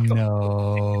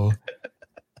historical.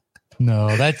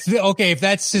 No, that's okay. If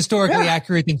that's historically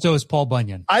accurate, then so is Paul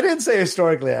Bunyan. I didn't say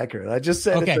historically accurate. I just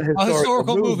said okay, it's a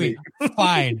historical movie.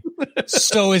 Fine.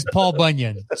 So is Paul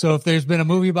Bunyan. So if there's been a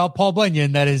movie about Paul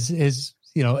Bunyan, that is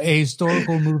a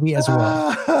historical movie as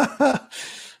well.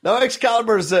 No,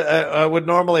 Excalibur's I would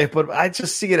normally put. I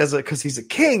just see it as because he's a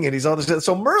king and he's all this.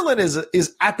 So Merlin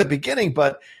is at the beginning,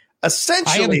 but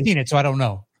essentially, I haven't seen it, so I don't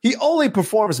know. He only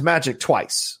performs magic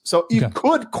twice, so you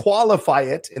could qualify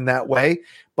it in that way.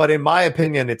 But in my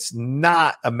opinion, it's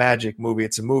not a magic movie.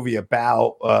 It's a movie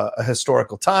about a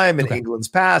historical time in England's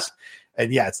past.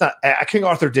 And yeah, it's not. King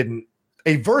Arthur didn't.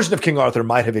 A version of King Arthur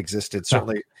might have existed.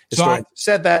 Certainly, historians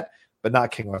said that, but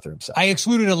not King Arthur himself. I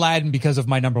excluded Aladdin because of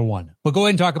my number 1. But go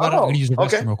ahead and talk about it. I'm going to use the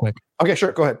restroom real quick. Okay,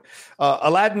 sure. Go ahead.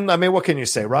 Aladdin, I mean, what can you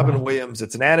say? Robin Williams,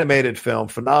 it's an animated film,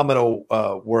 phenomenal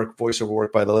voiceover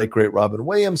work by the late, great Robin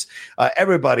Williams.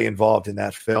 Everybody involved in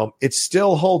that film. It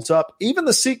still holds up. Even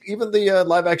the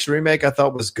live-action remake I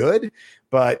thought was good.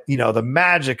 But, the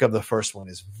magic of the first one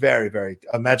is very, very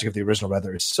 – magic of the original,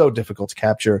 rather, is so difficult to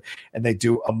capture. And they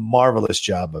do a marvelous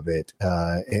job of it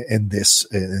in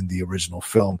the original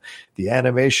film. The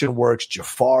animation works.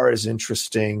 Jafar is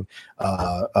interesting.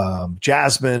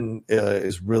 Jasmine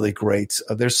is really great.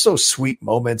 There's so sweet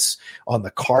moments on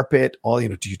the carpet.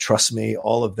 Do you trust me?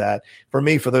 All of that. For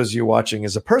me, for those of you watching,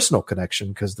 is a personal connection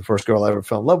because the first girl I ever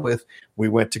fell in love with, we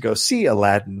went to go see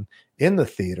Aladdin in the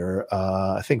theater,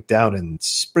 I think down in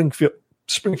Springfield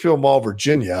Mall,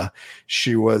 Virginia.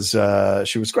 She was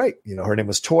great. Her name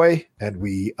was Toy,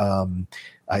 and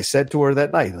I said to her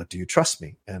that night, "Do you trust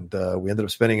me?" And we ended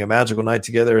up spending a magical night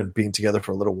together and being together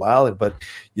for a little while. But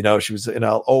she was, and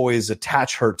I'll always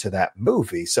attach her to that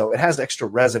movie, so it has extra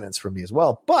resonance for me as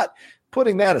well. But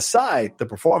putting that aside, the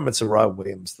performance of Robin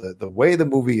Williams, the way the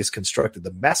movie is constructed,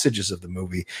 the messages of the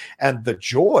movie, and the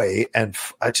joy and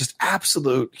just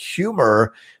absolute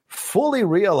humor, fully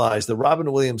realized, the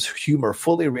Robin Williams humor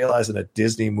fully realized in a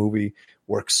Disney movie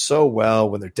works so well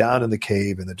when they're down in the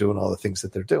cave and they're doing all the things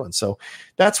that they're doing. So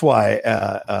that's why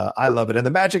I love it. And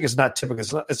the magic is not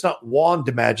typical. It's not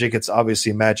wand magic. It's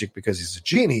obviously magic because he's a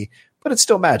genie, but it's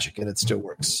still magic and it still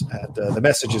works. And the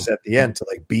message is at the end to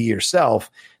be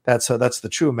yourself. That's the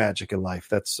true magic in life.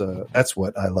 That's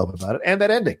what I love about it. And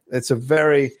that ending, it's a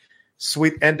very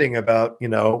sweet ending about,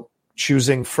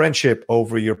 choosing friendship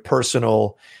over your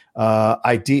personal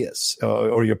ideas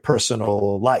or your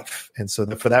personal life. And so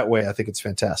for that way, I think it's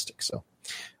fantastic. So,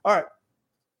 all right.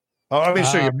 I mean,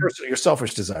 sure, your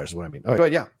selfish desires is what I mean. Oh,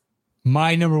 yeah.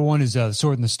 My number 1 is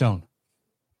Sword in the Stone.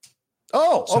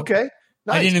 Oh, okay.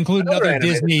 Nice. I didn't include another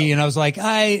Disney, and I was like,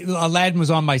 Aladdin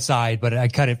was on my side, but I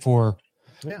cut it for.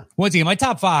 Yeah. Once again, my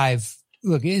top 5.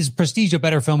 Look, is Prestige a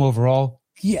better film overall?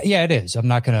 Yeah, it is. I'm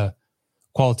not going to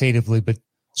qualitatively, but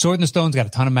Sword in the Stone's got a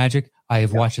ton of magic. I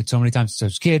have watched it so many times since I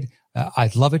was a kid. I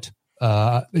love it.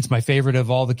 It's my favorite of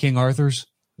all the King Arthurs.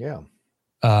 Yeah.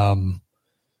 And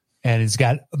it's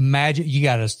got magic. You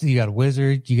got a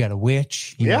wizard. You got a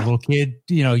witch. You got a little kid.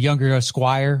 Younger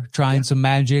squire trying some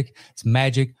magic. It's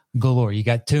magic galore. You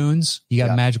got tunes. You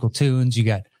got magical tunes.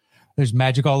 There's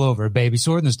magic all over, baby.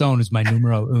 Sword in the Stone is my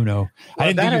numero uno. I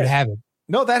didn't think you'd have it.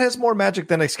 No, that has more magic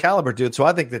than Excalibur, dude. So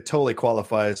I think that totally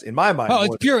qualifies in my mind. Oh,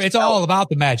 it's pure. It's all about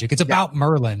the magic. It's about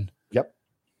Merlin. Yep.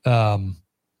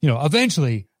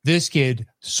 eventually this kid,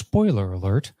 spoiler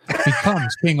alert,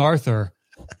 becomes King Arthur,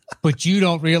 but you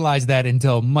don't realize that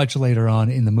until much later on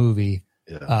in the movie.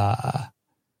 Yeah.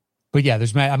 But yeah,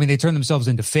 they turn themselves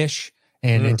into fish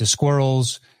and into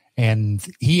squirrels, and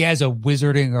he has a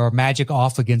wizarding or magic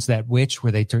off against that witch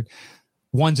where they turn.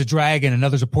 One's a dragon,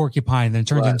 another's a porcupine, then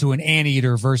turns into an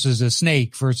anteater versus a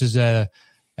snake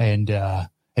and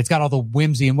it's got all the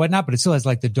whimsy and whatnot, but it still has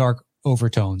like the dark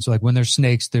overtones. Like when there's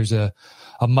snakes, there's a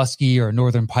muskie or a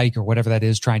northern pike or whatever that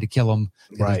is trying to kill them.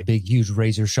 Right. Big, huge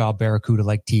razor sharp barracuda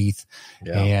like teeth.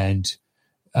 Yeah.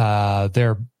 And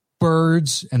they're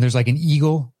birds, and there's like an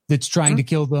eagle that's trying to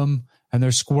kill them, and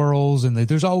there's squirrels, and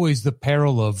there's always the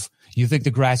peril of you think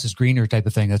the grass is greener type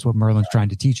of thing. That's what Merlin's trying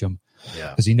to teach him. Yeah.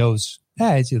 Because he knows,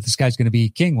 this guy's going to be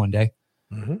king one day.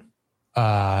 Mm-hmm.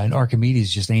 And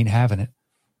Archimedes just ain't having it.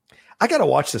 I got to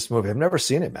watch this movie. I've never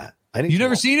seen it, Matt. You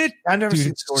never seen it? I've never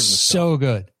seen Sword in the Stone. So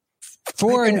good.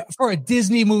 For a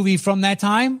Disney movie from that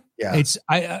time,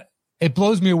 it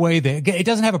blows me away that it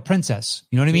doesn't have a princess.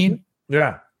 You know what I mean?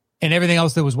 Yeah. And everything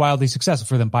else that was wildly successful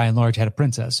for them, by and large, had a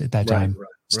princess at that time.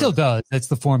 Still does. That's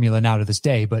the formula now to this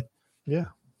day. But yeah,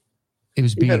 it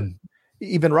was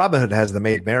even Robin Hood has the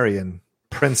Maid Marian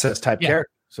princess type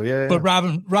character. So but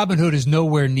Robin Hood is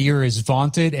nowhere near as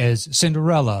vaunted as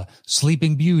Cinderella,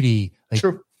 Sleeping Beauty,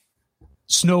 True.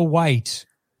 Snow White.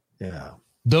 Yeah.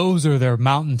 Those are their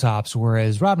mountaintops,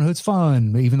 whereas Robin Hood's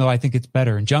fun, even though I think it's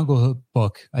better. And Jungle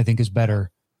Book, I think, is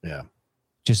better. Yeah.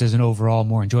 Just as an overall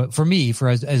more enjoyable. For me,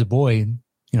 as a boy,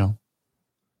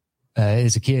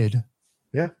 as a kid.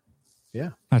 Yeah. Yeah.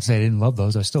 Not to say I didn't love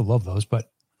those. I still love those,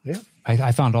 but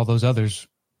I found all those others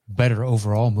better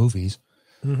overall movies.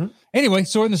 Mm-hmm. Anyway,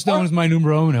 Sword in the Stone is my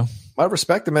numero uno. I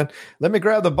respect it, man. Let me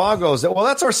grab the bongos. Well,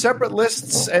 that's our separate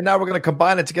lists, and now we're going to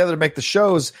combine it together to make the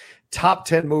show's top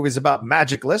 10 movies about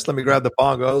magic list. Let me grab the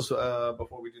bongos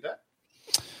before we do that.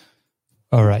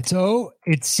 All right. So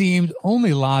it seemed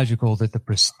only logical that The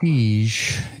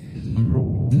Prestige is number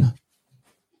one,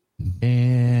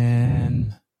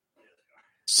 and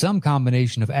some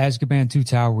combination of Azkaban, Two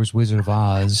Towers, Wizard of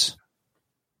Oz.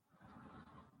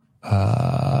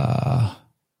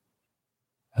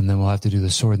 And then we'll have to do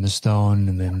the Sword in the Stone,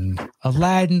 and then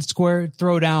Aladdin, Square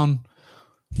Throwdown.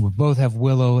 We both have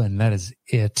Willow, and that is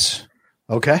it.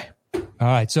 Okay. All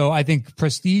right. So I think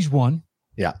Prestige won.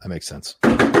 Yeah, that makes sense.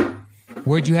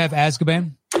 Where'd you have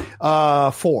Azkaban?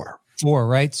 4. 4,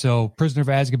 right? So Prisoner of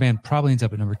Azkaban probably ends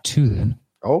up at number 2 then.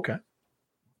 Okay.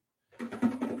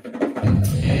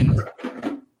 And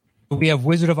we have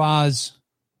Wizard of Oz.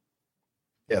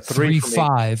 Yeah,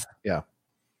 3-5. Yeah.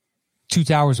 Two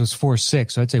Towers was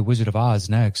 4-6, so I'd say Wizard of Oz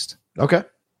next. Okay.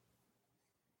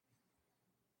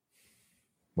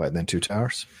 What, and then Two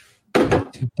Towers?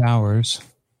 Two Towers.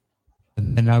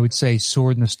 And then I would say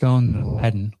Sword in the Stone and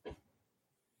Aladdin.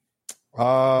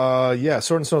 Yeah,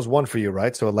 Sword in the Stone is 1 for you,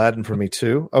 right? So Aladdin for me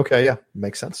too. Okay, yeah,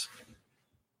 makes sense.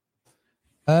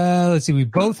 Let's see. We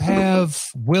both have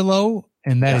Willow,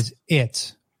 and that is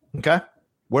it. Okay.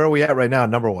 Where are we at right now,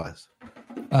 number-wise?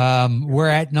 We're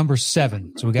at number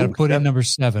 7, so we got to put in number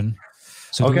 7.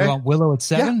 So do we want Willow at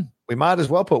 7? Yeah, we might as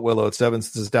well put Willow at 7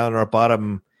 since it's down in our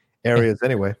bottom areas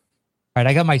anyway. All right,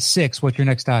 I got my 6. What's your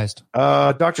next highest?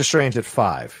 Doctor Strange at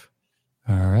 5.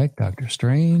 All right, Doctor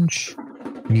Strange.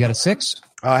 You got a 6?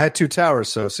 I had Two Towers,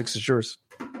 so 6 is yours.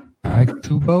 All right,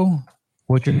 Kubo.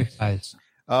 What's your next highest?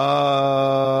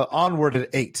 Onward at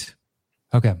 8.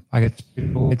 Okay, I got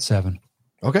Kubo at 7.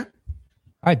 Okay. All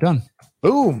right, done.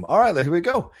 Boom. All right, here we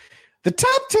go. The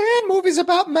top 10 movies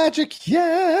about magic.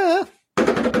 Yeah.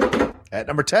 At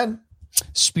number 10.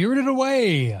 Spirited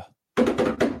Away.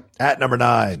 At number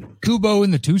 9. Kubo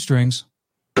and the Two Strings.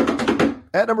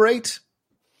 At number 8.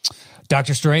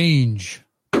 Doctor Strange.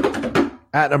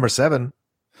 At number 7.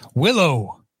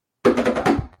 Willow.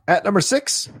 At number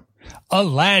 6.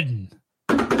 Aladdin.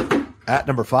 At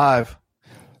number 5.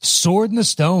 Sword in the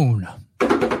Stone.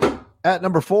 At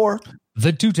number 4.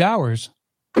 The Two Towers.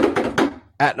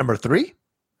 At number 3.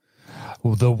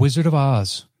 The Wizard of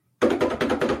Oz.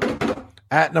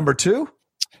 At number 2.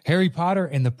 Harry Potter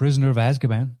and the Prisoner of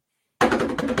Azkaban.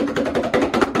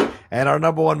 And our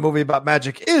number 1 movie about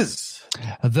magic is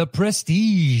The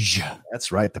Prestige.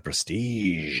 That's right, The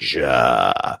Prestige.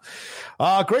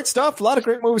 Great stuff. A lot of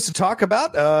great movies to talk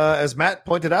about. As Matt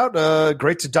pointed out,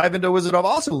 great to dive into Wizard of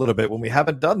Oz a little bit when we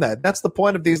haven't done that. That's the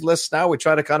point of these lists now. We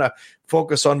try to kind of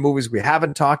focus on movies we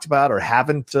haven't talked about or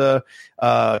haven't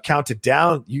counted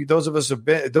down. Those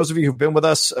of you who've been with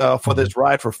us for this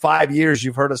ride for 5 years,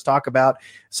 you've heard us talk about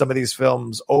some of these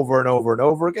films over and over and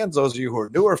over again. Those of you who are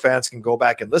newer fans can go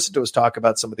back and listen to us talk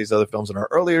about some of these other films in our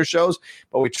earlier shows.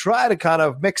 but we try to kind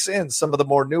of mix in some of the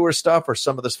more newer stuff or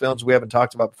some of those films we haven't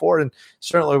talked about before. And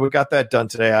certainly we got that done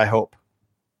today, I hope.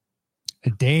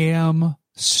 Damn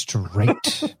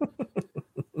straight.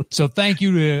 So thank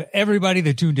you to everybody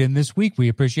that tuned in this week. We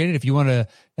appreciate it. If you want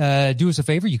to do us a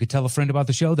favor, you could tell a friend about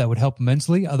the show. That would help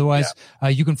immensely. Otherwise,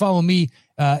 you can follow me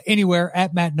anywhere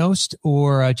at Matt Nost,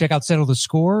 or check out Settle the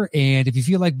Score. And if you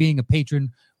feel like being a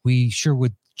patron, we sure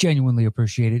would genuinely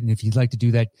appreciate it. And if you'd like to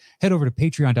do that, head over to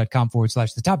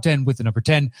patreon.com/the top 10 with the number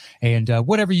 10. And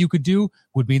whatever you could do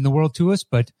would mean the world to us.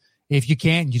 But if you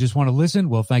can't, you just want to listen,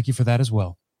 well, thank you for that as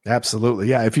well. Absolutely.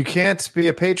 Yeah. If you can't be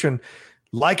a patron,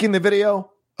 liking the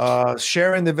video,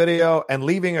 sharing the video, and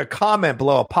leaving a comment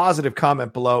below, a positive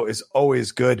comment below, is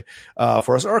always good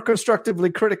for us. Or a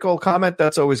constructively critical comment,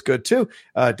 that's always good too.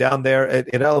 Down there,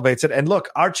 it elevates it. And look,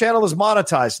 our channel is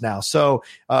monetized now. So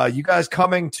you guys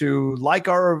coming to like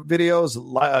our videos,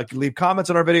 leave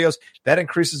comments on our videos, that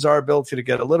increases our ability to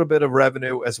get a little bit of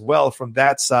revenue as well from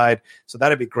that side. So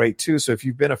that'd be great too. So if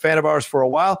you've been a fan of ours for a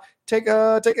while, take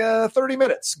a 30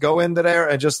 minutes, go into there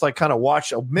and just like kind of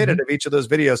watch a minute of each of those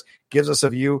videos. Gives us a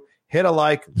view. Hit a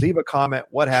like, leave a comment,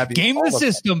 what have you. Game the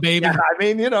system, baby. Yeah, I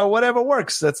mean, whatever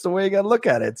works. That's the way you got to look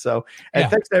at it. So,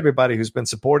 and thanks to everybody who's been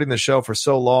supporting the show for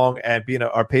so long and being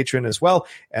our patron as well.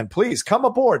 And please come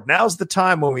aboard. Now's the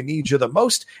time when we need you the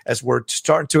most, as we're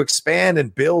starting to expand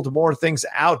and build more things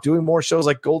out, doing more shows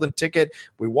like Golden Ticket.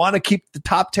 We want to keep the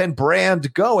Top 10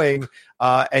 brand going.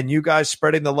 And you guys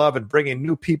spreading the love and bringing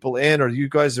new people in, or you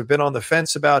guys have been on the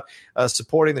fence about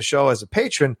supporting the show as a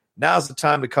patron, now's the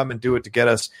time to come and do it to get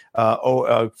us,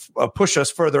 push us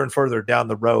further and further down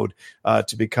the road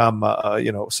to become,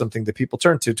 something that people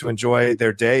turn to enjoy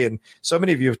their day. And so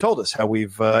many of you have told us how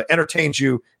we've entertained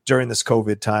you during this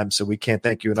COVID time. So we can't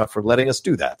thank you enough for letting us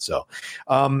do that. So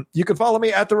you can follow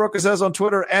me at The Rocha Says on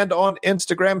Twitter and on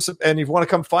Instagram. And if you want to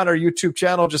come find our YouTube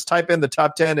channel, just type in the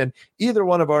Top 10 and either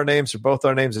one of our names or both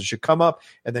our names. It should come up,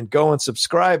 and then go and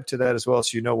subscribe to that as well,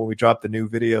 so you know when we drop the new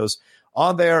videos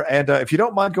on there. And if you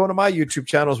don't mind going to my YouTube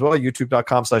channel as well,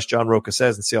 youtube.com/John Rocha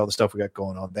Says, and see all the stuff we got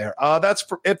going on there. That's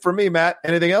it for me, Matt.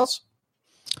 Anything else?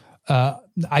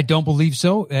 I don't believe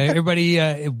so. Everybody,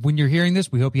 when you're hearing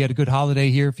this, we hope you had a good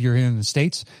holiday here if you're here in the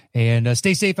States. And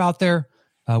stay safe out there.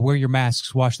 Wear your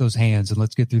masks, wash those hands, and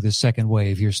let's get through this second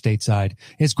wave here stateside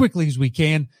as quickly as we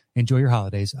can. Enjoy your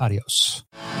holidays. Adios.